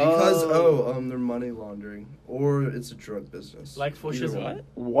 Because they're money laundering or it's a drug business. Like for Either shizzle. one.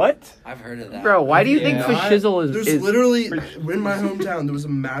 What? I've heard of that. Bro, why do you think Yeah. for shizzle There's is literally in my hometown there was a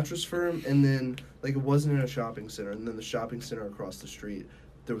mattress firm and then like it wasn't in a shopping center and then the shopping center across the street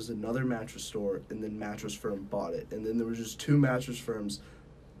there was another mattress store and then mattress firm bought it and then there was just two mattress firms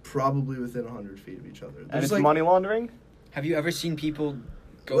probably within 100 feet of each other. And There's it's like money laundering? Have you ever seen people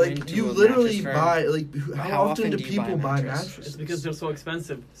go Like into you a literally mattress firm. buy how How often often do do you buy a people buy mattress? mattresses? It's because they're so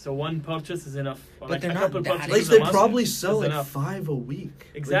expensive. So one purchase is enough. Or But they're a not couple that purchases like a they month probably is sell like enough. 5 a week.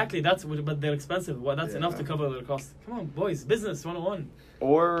 Exactly, but they're expensive. Well, that's enough to Yeah. cover their costs. Come on, boys, business 101.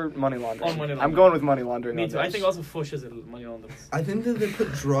 Or money laundering. Or money I'm laundering. going with money laundering. Me on too. I this. think also Fush is a money launderers. I think that they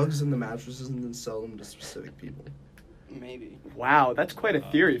put drugs in the mattresses and then sell them to specific people. Maybe. Wow, that's quite a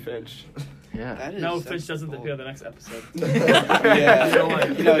theory, Finch. Yeah. That is. No, that's Finch doesn't bold. appear the next episode. Yeah. You know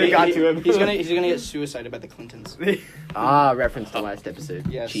what? You know, They got to him. He's gonna get suicided by the Clintons. Reference to last episode.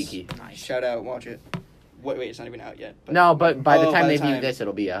 Yes. Cheeky. Shout out, watch it. Wait, it's not even out yet. But No, but by the Oh, time by they the view time. this,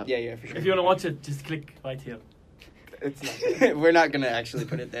 it'll be up. Yeah, for sure. If you want to watch it, just click right here. It's not. We're not gonna actually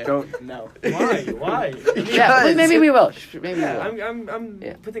put it there. Don't no. Why? Why? Yeah, well, maybe we will. Maybe we Yeah, will. I'm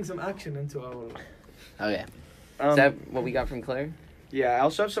Yeah. putting some action into our. Okay. Um, Is that what we got from Claire? yeah, I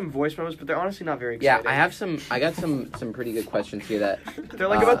also have some voice memos, but they're honestly not very Yeah, exciting. I have some. I got some pretty good questions here. That They're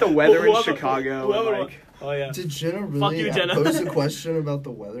like about the weather in Whoever- Chicago. whoever- and, like, Oh yeah. Did Jenna Fuck really you, Jenna. pose a question about the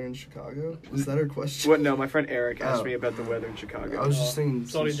weather in Chicago? Was that her question? what? No, my friend Eric asked Oh. me about the weather in Chicago. I was just thinking.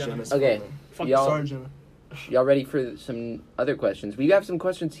 Sorry, since Jenna. Jenna's Okay. phone. Fuck Y'all- Sorry, Jenna. y'all ready for some other questions? We have some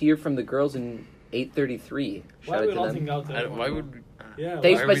questions here from the girls in 833. Why Shout are we out to laughing them. out there? Why would? Yeah.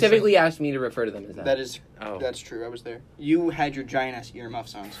 They Why are we specifically asked me to refer to them as that. That is. Oh. That's true. I was there. You had your giant ass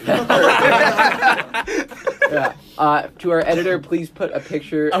earmuffs on. So Yeah. To our editor, please put a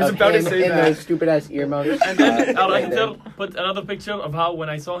picture I was of about to him say in that. those stupid ass earmuffs. And then our right editor there. put another picture of how when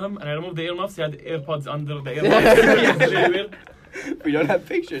I saw him and I removed the earmuffs, he had AirPods under the earmuffs. It's really weird. we don't have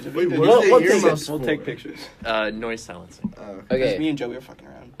pictures. If we Wait, did, what We'll- are the we'll take earmuffs We'll for? take pictures. Noise silencing. Oh, Because me Okay. and Joey were fucking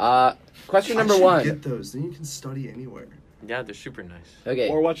around. Question I number should one. Get those. Then you can study anywhere. Yeah, they're super nice. Okay.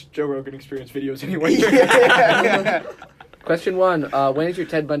 Or watch Joe Rogan Experience videos anyway. Question one. When is your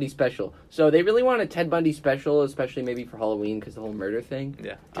Ted Bundy special? So they really want a Ted Bundy special, especially maybe for Halloween because the whole murder thing.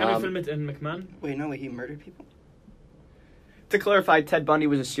 Yeah. Can we Um, film it in McMahon? Wait, no, he murdered people. To clarify, Ted Bundy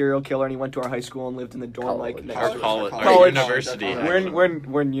was a serial killer, and he went to our high school and lived in the dorm like College. next Our to us. college, our College. university. College.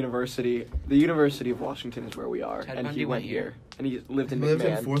 We're in university. The University of Washington is where we are, Ted and Bundy he went went here, here. and he lived in He lived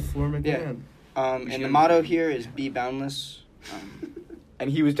in McMahon, 4th floor McMahon. Yeah. And the motto here is "Be boundless." and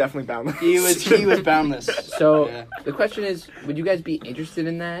he was definitely boundless. He was boundless. So Yeah. the question is, would you guys be interested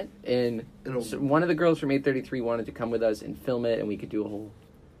in that? And In a- so one of the girls from 833 wanted to come with us and film it, and we could do a whole.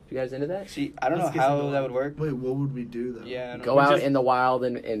 You guys into that? See, I don't know Let's get some how going. that would work. Wait, what would we do though? Yeah. I don't Go know. out just- in the wild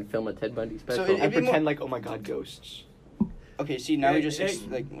and film a Ted Bundy special. it- and be more- pretend like, oh my god, ghosts. Okay. See, now we Hey, just hey,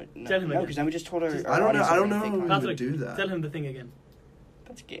 no, tell him again. because now we just told our. Just- our I don't know. audience I don't that know we're how fake we ones. would do that. Tell him the thing again.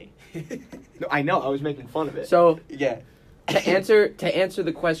 That's gay. No, I know. I was making fun of it. So Yeah. to answer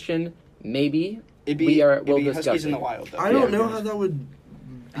the question, maybe It'd be. we'll it'd be discuss Huskies in it. the wild. Though. I don't Yeah. know how that would.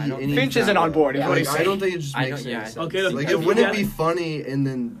 I don't- any Finch isn't valid. on board, is Yeah. what Like, he's I saying. don't think it just I makes don't- any yeah. sense. Okay, Like, if it you wouldn't get- be funny, and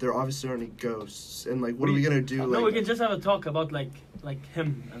then there obviously aren't any ghosts, and like, what are we gonna do? No, Like, we can just have a talk about like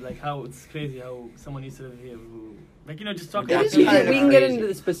him and like how it's crazy how someone used to live here who like just talk It about is we him. kind can, of we can get crazy. into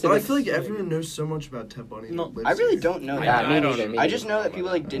the but I specifics. feel like everyone knows so much about Ted Bundy. No, that lives I really here. don't know. Yeah, that. me I neither. don't- Me I neither. just know that people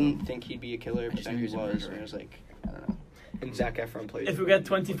like didn't think he'd be a killer, but just then know he he's a was. murderer. And I was like, I don't know. And Zac Efron played. If we get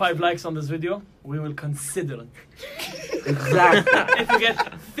 25 likes on this video, we will consider it. Exactly. If we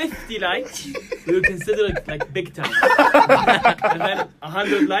get 50 likes, we will consider it like big time. And then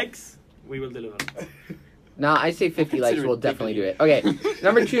 100 likes, we will deliver it. Now I say 50 likes. Consider We'll it definitely do dignity. it. Okay,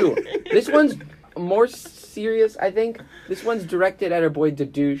 number 2. This one's more serious, I think. This one's directed at our boy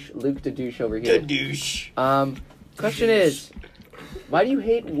Dadouche, Luke Dadouche over here. douche. Question is, why do you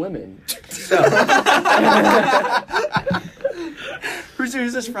hate women? So, Who's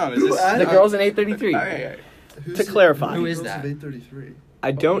this from? Is this? the girls in 833. All right. Who's To the- clarify. Who is Girls that? of 833.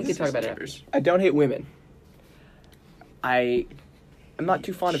 I don't. We can talk about it after. I don't hate women. I'm not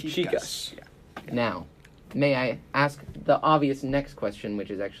too fond of Chicas. chicas. Now, may I ask the obvious next question, which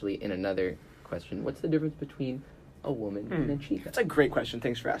is actually in another question. What's the difference between a woman and a chica? That's a great question.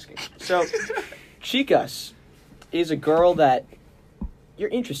 Thanks for asking. So, chicas is a girl that you're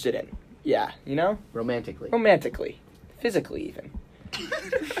interested in. Yeah, you know? Romantically. Romantically. Physically, even.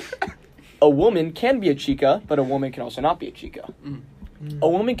 A woman can be a chica, but a woman can also not be a chica. A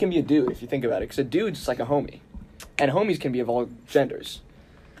woman can be a dude, if you think about it, because a dude's just like a homie. And homies can be of all genders.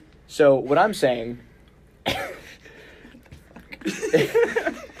 So, what I'm saying...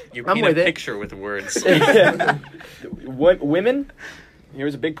 You I'm paint a with it. picture with words. Women,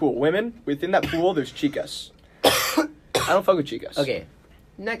 here's a big pool. Women, within that pool, there's chicas. I don't fuck with chicas. Okay.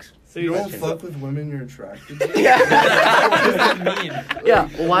 Next. So You don't Question. fuck with women you're attracted to. Yeah.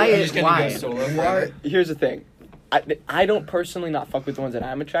 Why I'm is just gonna why? go solo. Why? Here's the thing. I don't personally not fuck with the ones that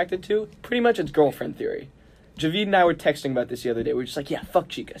I'm attracted to. Pretty much it's girlfriend theory. Javid and I were texting about this the other day. We were just like, yeah, fuck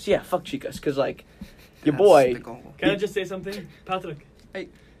chicas. Yeah, fuck chicas. Because, like, your That's boy... the goal. Can I just say something? Patrick. Hey.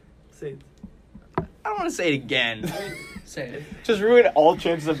 Say it. I don't want to say it again. Say it. Just ruin all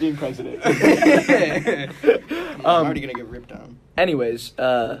chances of being president. I'm already gonna get ripped on. Anyways,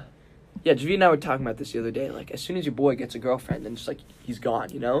 yeah, Javid and I were talking about this the other day. Like, as soon as your boy gets a girlfriend, then just like he's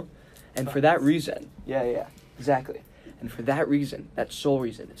gone, you know. And for that reason, yeah, exactly. And for that reason, that sole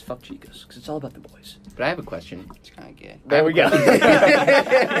reason, it's fuck chicas, because it's all about the boys. But I have a question. It's kind of gay. There we go.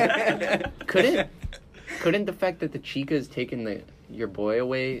 Couldn't the fact that the chica is taking your boy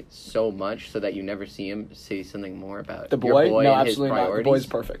away so much so that you never see him say something more about The your boy? boy No, and his absolutely not. The priorities? boy's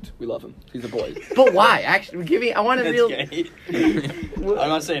perfect. We love him. He's the boy. But why? Actually, give me. I want to That's real. gay. I'm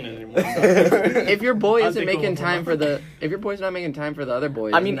not saying it anymore. If your boy I'll isn't take making over. time for the, if your boy's not making time for the other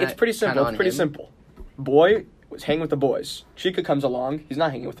boys, I mean, isn't it's that pretty kinda simple. on It's pretty him? simple. Boy was hanging with the boys. Chica comes along. He's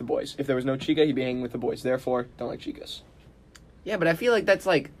not hanging with the boys. If there was no chica, he'd be hanging with the boys. Therefore, don't like chicas. Yeah, but I feel like that's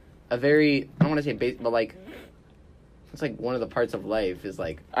like a very. I don't want to say base, but like, it's like one of the parts of life is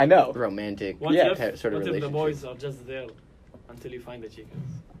like I know. romantic What Yeah, if, sort of what if the relationship. boys are just there until you find the chicas?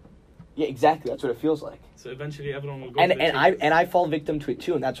 Yeah, exactly. That's what it feels like. So eventually everyone will go And to the I chicas. fall victim to it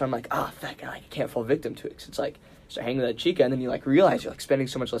too, and that's why I'm like, fuck, I can't fall victim to it. 'Cause it's like start hanging with that chica, and then you like realize you're like spending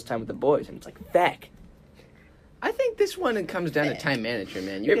so much less time with the boys, and it's like, fuck. I think this one it comes down to time management,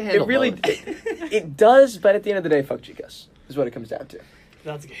 man. You can It handle really both. it does, but at the end of the day, fuck chicas is what it comes down to.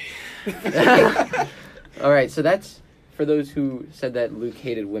 That's gay. All right, so that's for those who said that Luke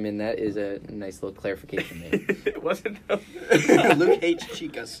hated women. That is a nice little clarification there. It wasn't. Luke hates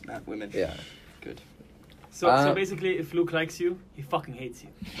chicas, not women. Yeah. Good. So Uh, basically, if Luke likes you, he fucking hates you.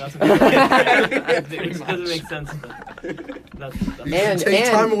 That's what which doesn't make sense. But that's And Take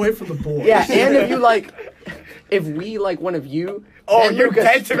time away from the boys. yeah, and if you like, if we like one of you, Oh, then you're Luke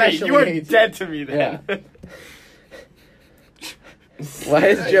dead to me. especially You are hates dead to me then. Yeah.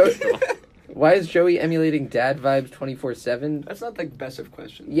 Why is Joey emulating dad vibes 24/7? That's not the best of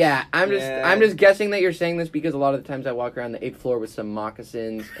questions. Yeah, I'm Yeah. just guessing that you're saying this because a lot of the times I walk around the 8th floor with some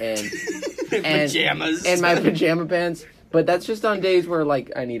moccasins and Pajamas. and my pajama pants. But that's just on days where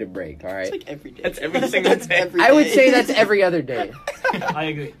like I need a break. All right. It's like every day. That's every single day. Every I would day. say that's every other day. I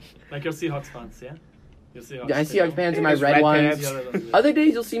agree. Like your Seahawks fans, yeah? Your Seahawks. I see Seahawks fans in my His red red ones. pants. Yeah, that's, Other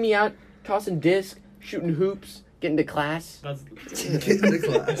days you'll see me out tossing disc, shooting hoops, getting to class. that's Get into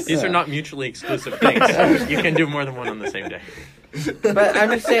class. These are not mutually exclusive things. You can do more than one on the same day. But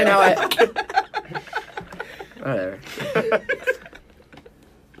I'm just saying how I. Whatever.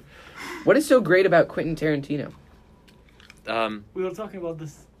 What is so great about Quentin Tarantino? we were talking about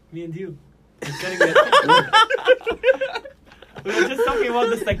this, me and you. Just getting it. We were just talking about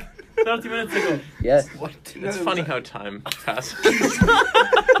this like 30 minutes ago. Yeah. It's funny how time passes.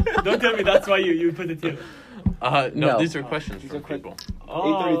 Don't tell me that's why you put it here. No, No. these are questions These from are quick. people.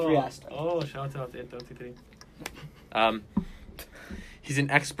 833 asked. Oh, shout out 833. He's an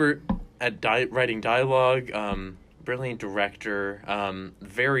expert at writing dialogue, brilliant director,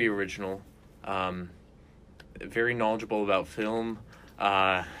 very original, very knowledgeable about film.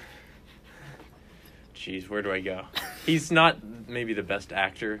 Geez, where do I go? He's not maybe the best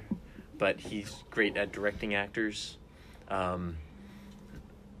actor, but he's great at directing actors.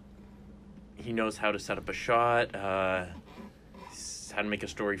 He knows how to set up a shot, how to make a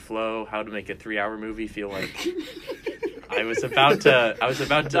story flow, how to make a 3-hour movie feel like. I was about to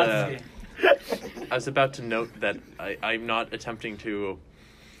note that I'm not attempting to.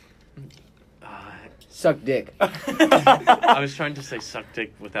 Suck dick. I was trying to say suck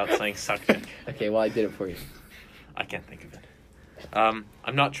dick without saying suck dick. Okay, well I did it for you. I can't think of it. I'm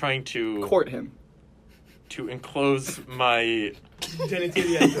not trying to Court him. enclose my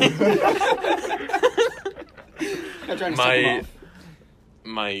Genitalia. I'm trying to suck him off.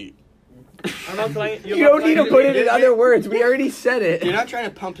 my. I'm not trying. You don't need to put it in other words. We already said it. You're not trying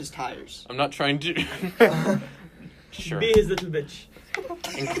to pump his tires. I'm not trying to. Sure. Be his little bitch.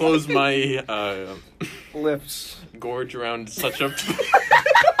 Enclose my Lips. gorge around such a.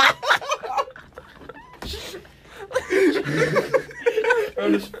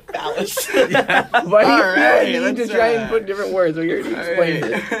 Phallus. Why do you Alright, feel need to let's, try and put different words? We already explained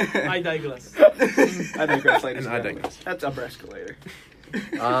it. I digress. I digress, ladies And I and gentlemen. digress. That's upper escalator.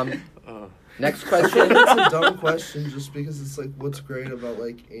 Next question. That's a dumb question just because it's like, what's great about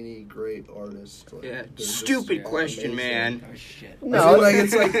like any great artist? Like, Yeah, they're just stupid question, amazing. man. Oh shit. I No, feel like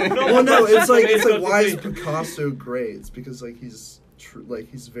it's like, well, no, it's like why is Amazing. Picasso great? It's because like he's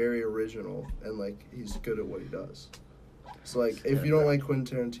he's very original and like he's good at what he does. So like, if you don't like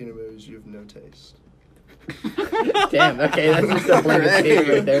Quentin Tarantino movies, you have no taste. damn. Okay, that's just a blanket statement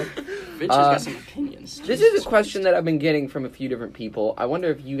right there. Bitch has got some opinions. Vines. This is a question that I've been getting from a few different people. I wonder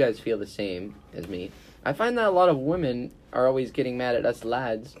if you guys feel the same as me. I find that a lot of women are always getting mad at us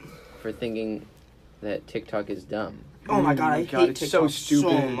lads for thinking that TikTok is dumb. Oh my god, I hate it's TikTok so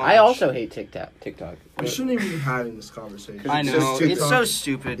stupid. much. I also hate TikTok. We shouldn't even be having this conversation. I know. Just It's so TikTok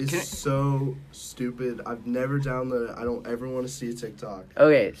stupid. It's so stupid. I've never downloaded it. I don't ever want to see a TikTok.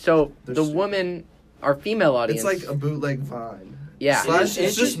 Okay, so They're the stupid. woman, our female audience. It's like a bootleg Vine. Yeah. Slash, It's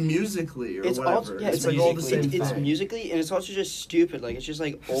it's just just- Musically or It's whatever. also it's like all the same It's thing. musically, and it's also just stupid. Like it's just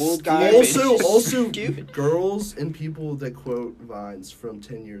like old guys. Also, stupid. girls and people that quote Vines from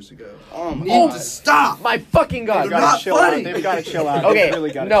 10 years ago Oh my need god. to stop. My fucking god. They're not chill funny. out. They've got to chill out. Okay, They've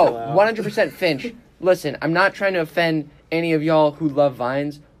really gotta no, chill out. 100% Finch. Listen, I'm not trying to offend any of y'all who love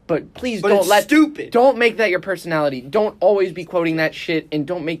Vines, but please But don't it's stupid. Don't make that your personality. Don't always be quoting that shit, and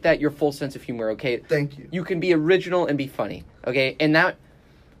don't make that your full sense of humor. Okay, Thank you. you can be original and be funny. Okay, and that.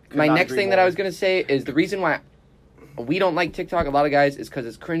 My not next agree thing that more. I was gonna say is the reason why we don't like TikTok. A lot of guys is because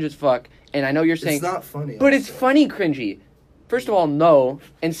it's cringe as fuck, and I know you're saying, It's not funny. but it's also. funny cringy. First of all, no,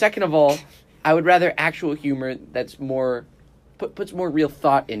 and second of all, I would rather actual humor that's more puts more real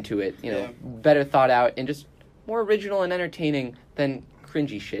thought into it. You know, Yeah. better thought out and just more original and entertaining than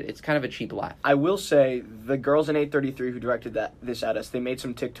cringy shit. It's kind of a cheap laugh. I will say the girls in 833 who directed this at us, they made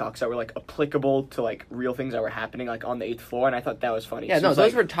some TikToks that were like applicable to like real things that were happening like on the 8th floor, and I thought that was funny. Yeah, So no, it's,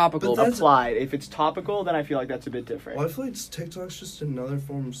 those like, were topical. But that's- applied. If it's topical, then I feel like that's a bit different. Well, I feel like TikTok's just another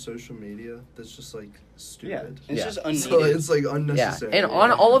form of social media that's just like stupid. It's Yeah. just unneeded. So it's like Yeah, unnecessary. and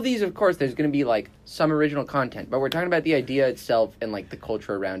on all of these, of course, there's going to be like some original content, but we're talking about the idea itself and like the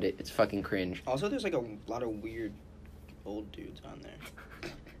culture around it. It's fucking cringe. Also, there's like a lot of weird old dudes on there.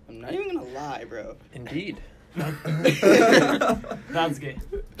 I'm not even gonna lie, bro. Indeed. That's gay.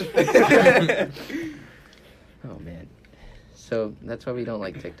 Oh man, so that's why we don't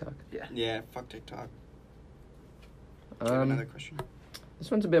like TikTok. Yeah, fuck TikTok. Do you have another Um, question? this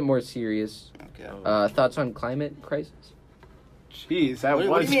one's a bit more serious. Okay. Thoughts on climate crisis? Jeez, that What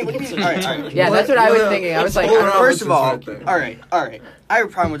was. do you mean? All right. Yeah, that's what I was thinking. I was like, Hold on, First what's of all, this right there? all right. I have a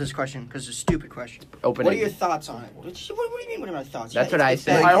problem with this question because it's a stupid question. open What are it. your thoughts on it? What do you mean? What are my thoughts? That's Yeah, what I it's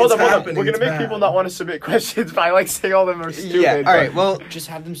said. All bad. right, hold It's up, hold up. happening, We're gonna it's make bad. people not want to submit questions by like saying all of them are stupid. Yeah. All right. Well, Just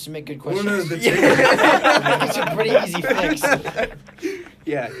have them submit good Well, questions. no, the It's a pretty easy fix.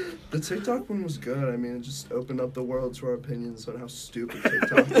 yeah. The TikTok one was good. I mean, it just opened up the world to our opinions on how stupid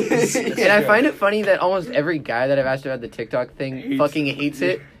TikTok is. And I find it funny that almost every guy that I've asked about the TikTok thing fucking hates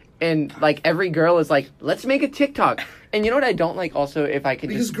it. And like every girl is like, let's make a TikTok. And you know what I don't like also, if I could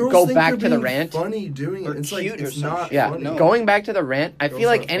Because just girls go think back they're to the being rant. funny doing Or it. It's like cute or it's some not shit. Yeah, funny. No. going back to the rant, I Girls feel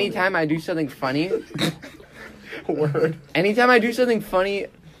like aren't funny. anytime I do something funny, Word. anytime I do something funny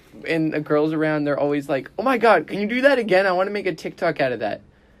and the girls around, they're always like, oh my god, can you do that again? I want to make a TikTok out of that.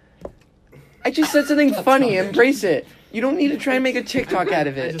 I just said something funny, embrace it. You don't need to try and make a TikTok out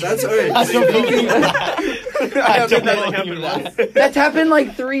of it. That's alright. I don't That's happened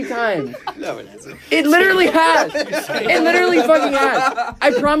like 3 times. No, it hasn't. It literally has. It literally fucking has.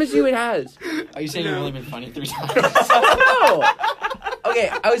 I promise you it has. Are you saying you've only been funny 3 times? No. Okay,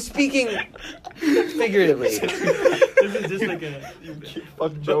 I was speaking figuratively. This is just like a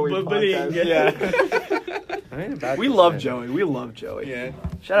Fuck Joey. bullying. podcast. Yeah. I ain't about We this, love man. Joey. We love Joey. Yeah.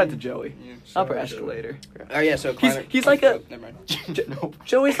 Shout out to Joey. Shout Upper out to escalator. Oh yeah. So climate. He's like a- oh, never mind. No,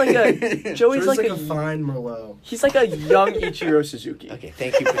 Joey's like a. Joey's Joey's like, like a. a fine Merlot. He's like a young Ichiro Suzuki. Okay,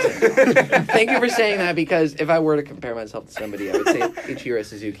 thank you for saying that. Thank you for saying that, because if I were to compare myself to somebody, I would say Ichiro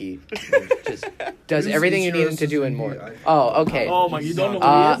Suzuki just does Who's everything you Ichiro need him to do and Suzuki? more. I- Oh, okay. Oh my, you don't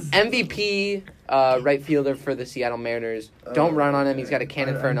know who he is? MVP, right fielder for the Seattle Mariners. Don't run on him. He's got a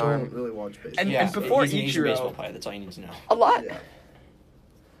cannon for an I arm. don't really watch baseball. And- Yeah, before he's a baseball Ichiro- player. That's all you need to know. A lot. Yeah.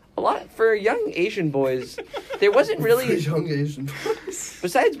 A lot for young Asian boys. There wasn't For really, young Asian boys.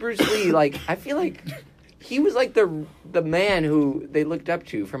 besides Bruce Lee, like, I feel like he was like the man who they looked up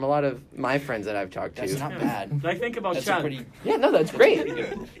to from a lot of my friends that I've talked That's to. not bad. Like, think about That's Chad. a pretty. Yeah, no, that's great. Pretty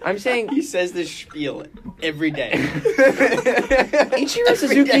good. I'm saying He says this spiel every day. Ichiro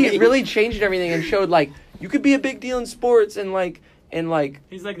Suzuki really changed everything and showed like you could be a big deal in sports and like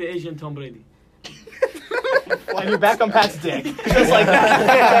He's like the Asian Tom Brady. And you're back on Pat's dick. Just like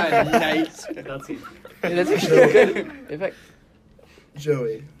that. Nice. That's it. that's actually good. In fact,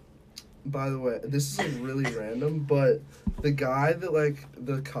 Joey, by the way, this is like really random, but the guy that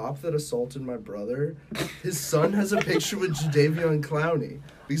the cop that assaulted my brother, his son has a picture with Jadeveon Clowney.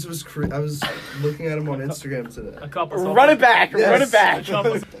 Because I was looking at him on Instagram today. A couple. Run it back. Yes. Run it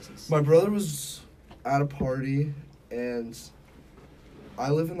back. My brother was at a party and I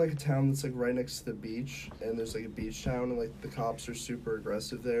live in like a town that's like right next to the beach, and there's like a beach town, and like the cops are super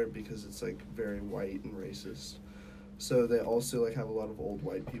aggressive there because it's like very white and racist. So they also like have a lot of old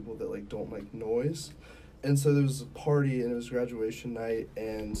white people that like don't like noise. And so there was a party, and it was graduation night,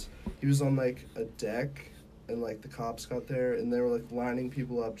 and he was on like a deck, and like the cops got there, and they were like lining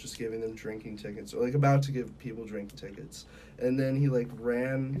people up, just giving them drinking tickets, or like about to give people drinking tickets. And then he like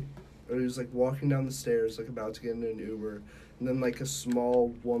ran, or he was like walking down the stairs, like about to get into an Uber. And then like a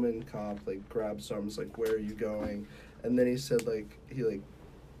small woman cop like grabbed his arms, like, "Where are you going?" And then he said like he like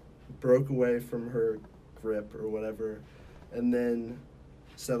broke away from her grip or whatever, and then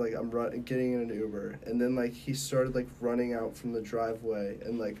said like, "I'm getting in an Uber." And then like he started like running out from the driveway,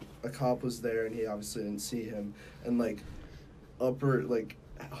 and like a cop was there, and he obviously didn't see him, and like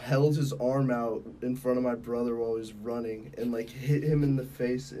held his arm out in front of my brother while he was running, and like hit him in the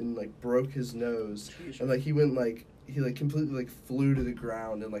face and like broke his nose. And like he went like he like completely like flew to the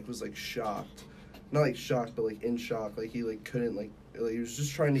ground and like was like shocked, not like shocked but like in shock, like he like couldn't like he was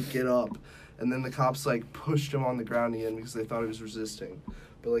just trying to get up. And then the cops like pushed him on the ground again because they thought he was resisting,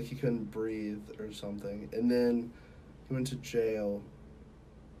 but like he couldn't breathe or something. And then he went to jail,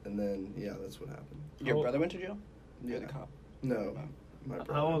 and then yeah, that's what happened. Your brother went to jail? Yeah. You're the cop. No, my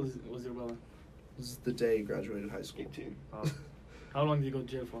brother. How old was your brother? This is the day he graduated high school. 18. How long did you go to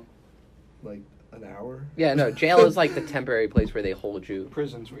jail for? Like an hour. Yeah, no, jail is like the temporary place where they hold you.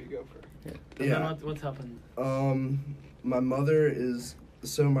 Prison's where you go for. And Yeah. then what happened? My mother is.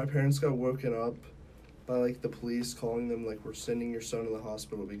 So my parents got woken up by like the police calling them like, "We're sending your son to the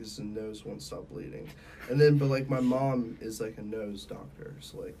hospital because his nose won't stop bleeding." And then but like my mom is like a nose doctor,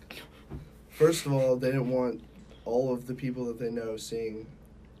 so like first of all, they didn't want all of the people that they know seeing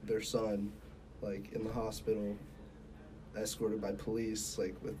their son like in the hospital escorted by police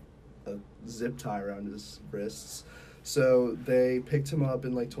like with a zip tie around his wrists. So they picked him up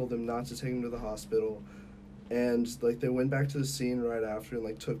and like told him not to take him to the hospital. And, like, they went back to the scene right after and,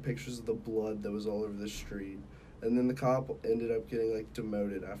 like, took pictures of the blood that was all over the street. And then the cop ended up getting, like,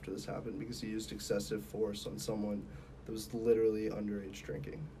 demoted after this happened because he used excessive force on someone that was literally underage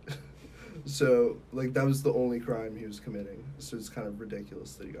drinking. So, like, that was the only crime he was committing. So it's kind of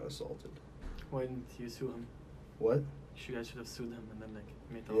ridiculous that he got assaulted. Why didn't you sue him? What? You guys should have sued him and then, like,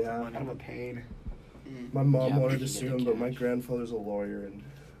 made a Yeah. lot of Kind of money. a pain. My mom Yeah, wanted but to you sue get him, but my cash. grandfather's a lawyer in,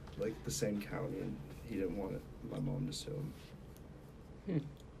 like, the same county, and he didn't want my mom to sue him.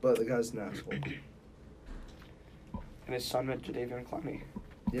 But the guy's an asshole. And his son met Jadeveon Clowney.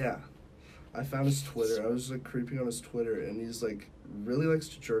 Yeah. I found his Twitter. I was like creeping on his Twitter, and he's like really likes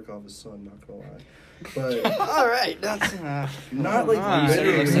to jerk off his son, not gonna lie. But All right, that's not like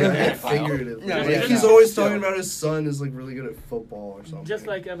literally, looks like a like pedophile. figuratively. Yeah, Like, yeah, he's yeah. always talking about his son is like really good at football or something. Just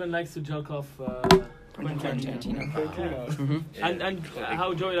like Evan likes to jerk off Quentin Tarantino. Tarantino. Mm-hmm. And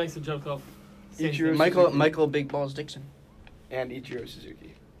how Joey likes to jerk off same Ichiro thing. Michael Big Balls Dixon. And Ichiro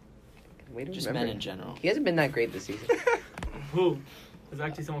Suzuki. Way to Just remember. men in general. He hasn't been that great this season. Who? There's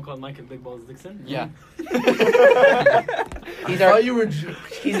actually someone called Michael Big Balls Dixon. Yeah. He's I our thought you were joking.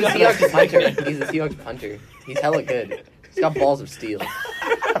 he's the Seahawks punter. He's the Seahawks punter. He's hella good. He's got balls of steel.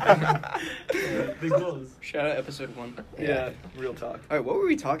 Big balls. Shout out episode 1. Yeah, real talk. All right, what were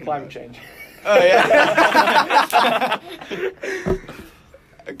we talking Climate about? change. Oh yeah.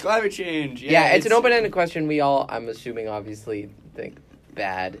 Climate change. Yeah, it's an open-ended question. We all, I'm assuming, obviously think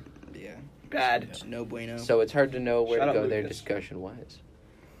bad. Yeah. Bad. It's no bueno. So it's hard to know where Shout to out go there Lucas. discussion-wise.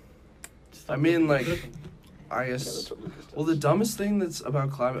 I mean, like, I guess. Well, the dumbest thing that's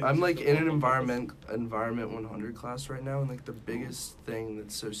about climate, I'm like in an environment 100 class right now, and like the biggest thing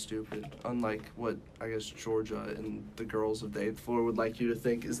that's so stupid, unlike what I guess Georgia and the girls of the 8th floor would like you to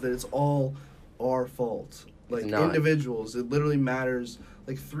think, is that it's all our fault. Like It's not. individuals, it literally matters.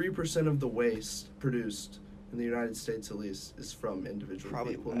 Like 3% of the waste produced in the United States, at least, is from individual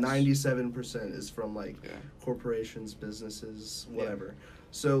Probably people. less. 97% is from like Yeah. corporations, businesses, Yeah. whatever.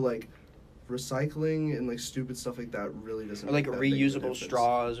 So like. Recycling and like stupid stuff like that really doesn't Or like make that big of a reusable difference.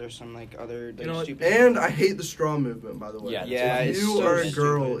 straws or some like other like You know what? stupid. And I hate the straw movement, by the way. Yeah, Yeah, if it's you so are a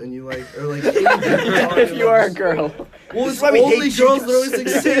girl stupid. and you like, or like, If you are a girl. well, That's it's why we only hate girls chicas. that always like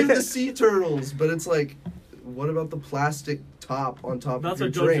save the sea turtles, but it's like, what about the plastic top on top That's of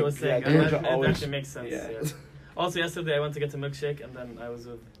what your Georgia drink? was saying. Yeah, and Georgia that always- actually makes sense. yeah. Yeah. Also, yesterday I went to get a milkshake, and then I was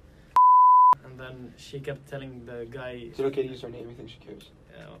with, and then she kept telling the guy. Is it okay to use her name? You think she cares?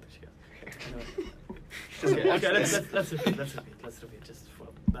 Yeah, I don't think she got. Anyway. Okay, let's repeat, just for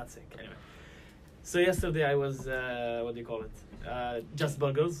that sake. Anyway, so yesterday I was, what do you call it? Just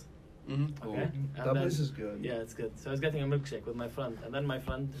Burgers. Mm-hmm. Okay. And That then- place is good. Yeah, it's good. So I was getting a milkshake with my friend, and then my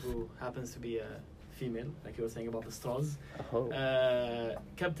friend, who happens to be a female, like you were saying about the straws, Oh.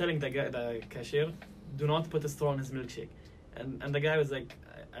 kept telling the cashier, do not put a straw in his milkshake. And the guy was like,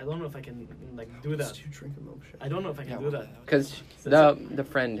 I don't know if I can like do that. You drink a milkshake. I don't know if I can do that. Because So- the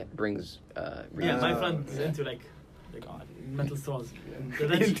friend brings. Yeah, my Yeah. friend is into like metal straws. So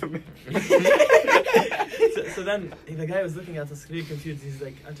then, so then the guy was looking at us really confused. He's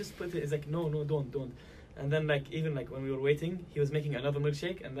like, I just put it. He's like, no, don't. And then like even like when we were waiting, he was making another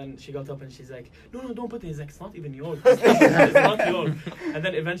milkshake, and then she got up and she's like, no, don't put it. He's like, it's not even yours. It's not yours. And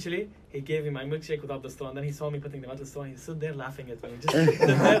then eventually he gave me my milkshake without the straw, and then he saw me putting the metal straw, and he stood there laughing at me. Just stood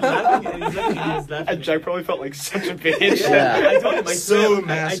there laughing, and he's looking at me, he was laughing. And Jack probably felt like such a bitch. Yeah. I told him, I So swear,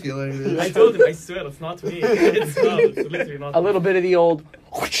 emasculated. I told him, I swear, it's not me. It's not. It's literally not. A little bit of the old.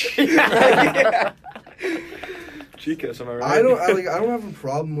 Cheekus, am I right? I don't have a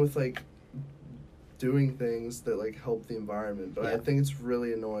problem with like doing things that like help the environment, but I Yeah. think it's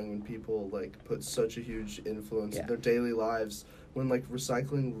really annoying when people like put such a huge influence Yeah. in their daily lives when like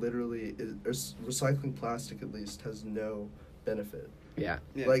recycling literally is, or recycling plastic at least has no benefit. Yeah.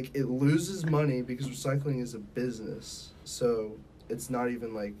 Yeah. Like it loses money because recycling is a business, so it's not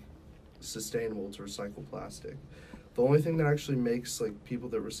even like sustainable to recycle plastic. The only thing that actually makes like people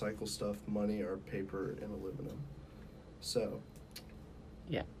that recycle stuff money are paper and aluminum. So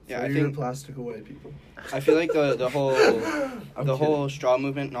Yeah. Yeah, throw I your think plastic away, people. I feel like the whole I'm the whole kidding. straw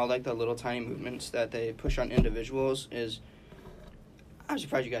movement and all like the little tiny movements that they push on individuals is. I'm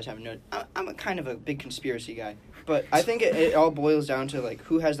surprised you guys haven't known. I'm a kind of a big conspiracy guy, but I think it all boils down to like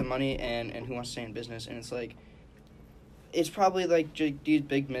who has the money and who wants to stay in business, and it's like. It's probably like these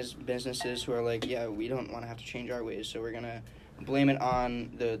big businesses who are like, yeah, we don't want to have to change our ways, so we're gonna blame it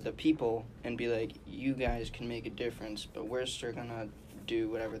on the people and be like, you guys can make a difference, but we're still gonna do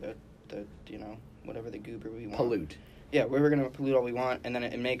whatever the whatever the goober we want. Pollute. Yeah, we're gonna pollute all we want, and then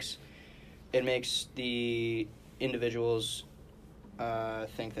it makes the individuals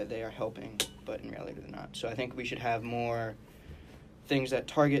think that they are helping, but in reality they're not. So I think we should have more things that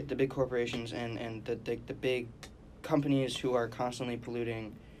target the big corporations and the big companies who are constantly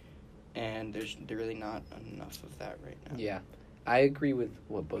polluting, and there's really not enough of that right now. Yeah. I agree with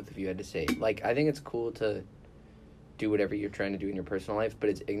what both of you had to say. Like, I think it's cool to do whatever you're trying to do in your personal life, but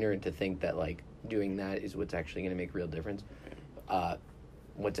it's ignorant to think that, like, doing that is what's actually going to make real difference.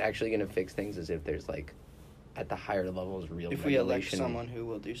 What's actually going to fix things is if there's, like, at the higher levels, real If we elect regulation. someone who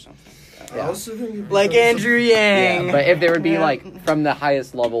will do something. I also think Like Andrew Yang. Yeah, but if there would be, Yeah. like, from the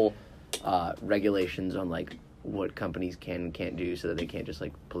highest level regulations on, like, what companies can and can't do so that they can't just,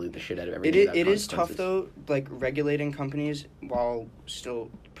 like, pollute the shit out of everything. It is tough, though, like, regulating companies while still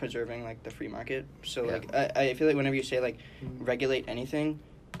preserving, like, the free market. So, Yeah. like, I feel like whenever you say, like, regulate anything,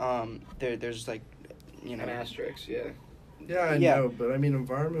 there's, like, you know... An asterisk, yeah. Yeah, I Yeah. know, but I mean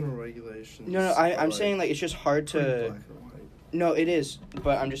environmental regulations. No, are, I'm saying, like, it's just hard pretty to... black and white. No, it is.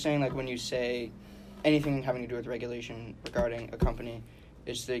 But I'm just saying, like, when you say anything having to do with regulation regarding a company,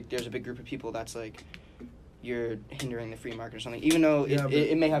 it's like there's a big group of people that's, like... you're hindering the free market or something, even though Yeah, but-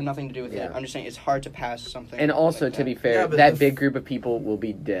 it may have nothing to do with Yeah. it. I'm just saying it's hard to pass something. And also, like to that. be fair, Yeah, but that the big group of people will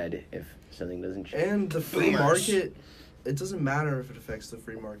be dead if something doesn't change. And the free Boomers. market, it doesn't matter if it affects the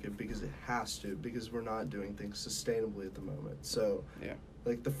free market because it has to, because we're not doing things sustainably at the moment. So, Yeah.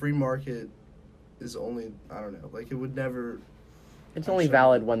 like, the free market is only, I don't know, like, it would never, It's only Actually-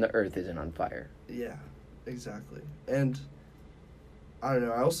 valid when the earth isn't on fire. yeah, exactly. And, I don't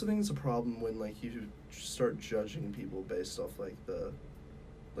know, I also think it's a problem when, like, you start judging people based off, like, the,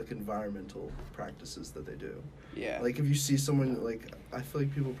 like, environmental practices that they do. Yeah. Like, if you see someone, like, I feel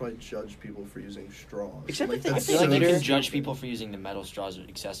like people probably judge people for using straws. Except like, if they- I that's feel so like you there- can judge people for using the metal straws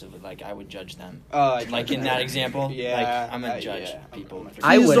excessively. Like, I would judge them. Like, in yeah. that example, Yeah, like, I'm gonna judge yeah, people. I'm- for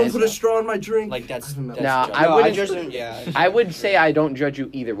I Please don't wouldn't. put a straw in my drink. Like, that's... I don't know. that's Nah, judging. I No, wouldn't- judge yeah. I would say I don't judge you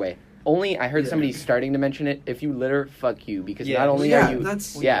either way. Only I heard Yeah. somebody starting to mention it. If you litter, fuck you, because Yeah. not only yeah, are you,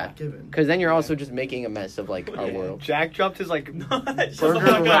 that's yeah, given. because then you're also just making a mess of like our world. Jack dropped his, like, Shut the burger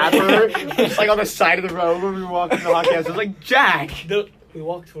fuck up. wrapper just, like, on the side of the road when we were walking to the hockey house. I was like, Jack! We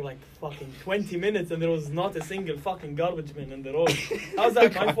walked for like fucking 20 minutes and there was not a single fucking garbage bin in the road. How's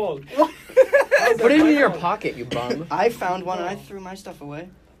that my fault? How's that Put it my in your fault? pocket, you bum. I found one and I threw my stuff away.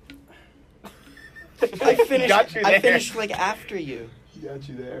 I finished. Got you I there. finished like after you. Got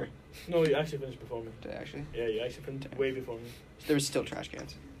you there. No, you actually finished before me. Did I actually? Yeah, you actually finished way before me. There was still trash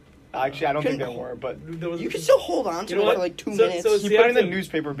cans. Actually, I don't think there Couldn't- were, but There was You could still hold on to You know it what? for like 2 So- minutes. so- he put it in the Seattle-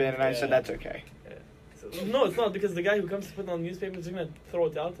 newspaper bin, and I said Yeah. that's okay. No, it's not, because the guy who comes to put it on the newspaper is gonna throw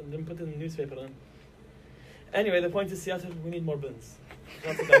it out and then put it in the newspaper then. Anyway, the point is, Seattle, we need more bins.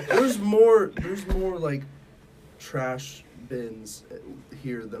 That's what I think. There's more like trash bins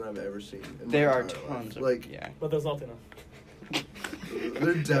here than I've ever seen. In my There are entire tons life. of Like, yeah. But there's not enough.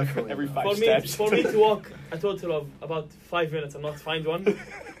 they're definitely Every not. 5 For me, steps. for me to walk a total of about 5 minutes and not find one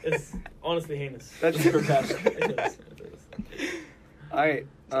is honestly heinous. That's super fast. It is. All right. Is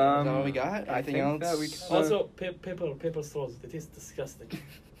that all we got? I Anything think else? that we kinda- Also, paper straws. They taste disgusting.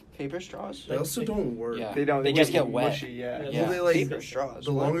 Paper straws? They also don't work. Yeah. They don't. They just get mushy, wet. yeah. Yeah. Well, they like Paper straws.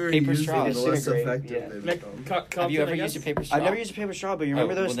 the longer Paper you use straws. them, the less Disintegrate, effective yeah. they Like, become. Have you ever used a paper straw? I've never used a paper straw, but you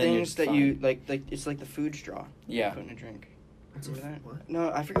remember Oh, those well, then you're things that fine. you like it's like the food straw. Yeah. Put in a drink. What's Remember that? what? No,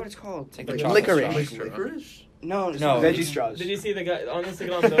 I forget what it's called. It's like the Like chocolate licorice. straw. Like licorice? No, it's No. not. Veggie straws. Did you see the guy on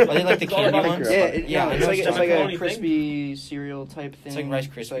Instagram? Are they like the it's all candy about- ones? Yeah, Yeah, no, I it's know like it's it's like macaroni a thing. crispy cereal type thing. It's like Rice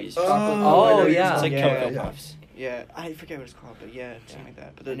It's like Krispies. chocolate- Oh, I know yeah. It's like Yeah, Cocoa yeah. Puffs. Yeah, I forget what it's called, but yeah, something like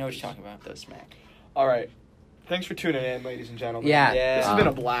that. But I know what you're talking about. Does smack. All right. Thanks for tuning in, ladies and gentlemen. Yeah. This has been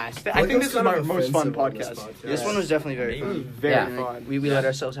a blast. I Like, think it this was is my kind of most fun offensive on this podcast. This one was definitely very It was fun. very Yeah. fun. We let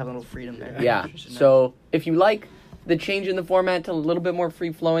ourselves have a little freedom there. Yeah. Which is So if you like the change in the format to a little bit more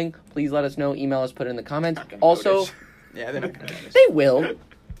free flowing, please let us know. Email us, put it in the comments. Also, Notice. yeah, they're not gonna notice. they will.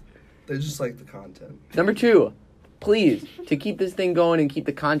 They just like the content. Number 2, please, to keep this thing going and keep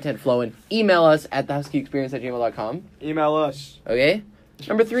the content flowing, email us at thehuskyexperience@gmail.com. Email us. Okay?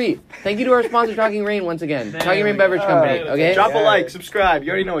 Number 3, thank you to our sponsor, Talking Rain, once again. There Talking Rain we Beverage go. Company, Alright, okay? drop Drop a like, subscribe. You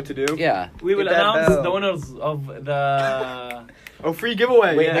already know what to do. Yeah. We will Hit that announce bell. the winners of the Oh, free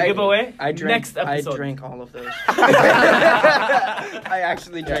giveaway. Wait, yeah. the giveaway I drank. next episode. I drank all of those. I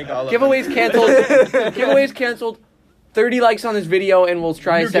actually drank all of Giveaways them. canceled. Giveaways canceled. 30 likes on this video, and we'll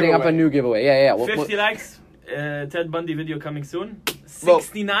try New setting up a giveaway. new giveaway. Yeah. 50 likes. Ted Bundy video coming soon. Well-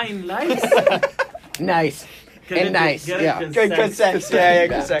 69 likes. Nice. Get And it, nice, get it, yeah. good Good sex. sex. Yeah,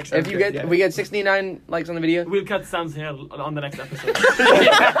 good sex. If you get, if we get 69 likes on the video. We'll cut Sam's hair on the next episode.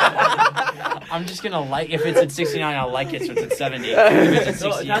 I'm just gonna like if it's at 69, I'll like it. So it's at 70. If it's at So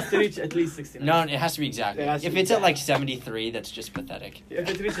it 60, has to reach at least 69. no, it has to be exact. It has to If be it's at exact. like 73, that's just pathetic. If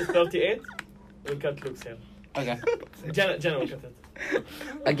it reaches 38, we'll cut Luke's hair. Okay. Jenna will cut it.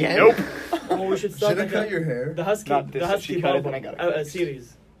 Again? Nope. Oh, we should start Should I like cut your hair? the Husky, Not this, the if Husky she cut it, Bible then I got it.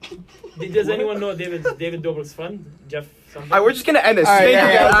 series. Does anyone know David Dobrik's friend, Jeff? Something? All right, we're just gonna end this. All right, Thank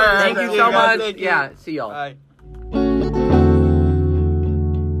yeah, you guys. Thank you so much. Thank you. Yeah, see y'all. Bye.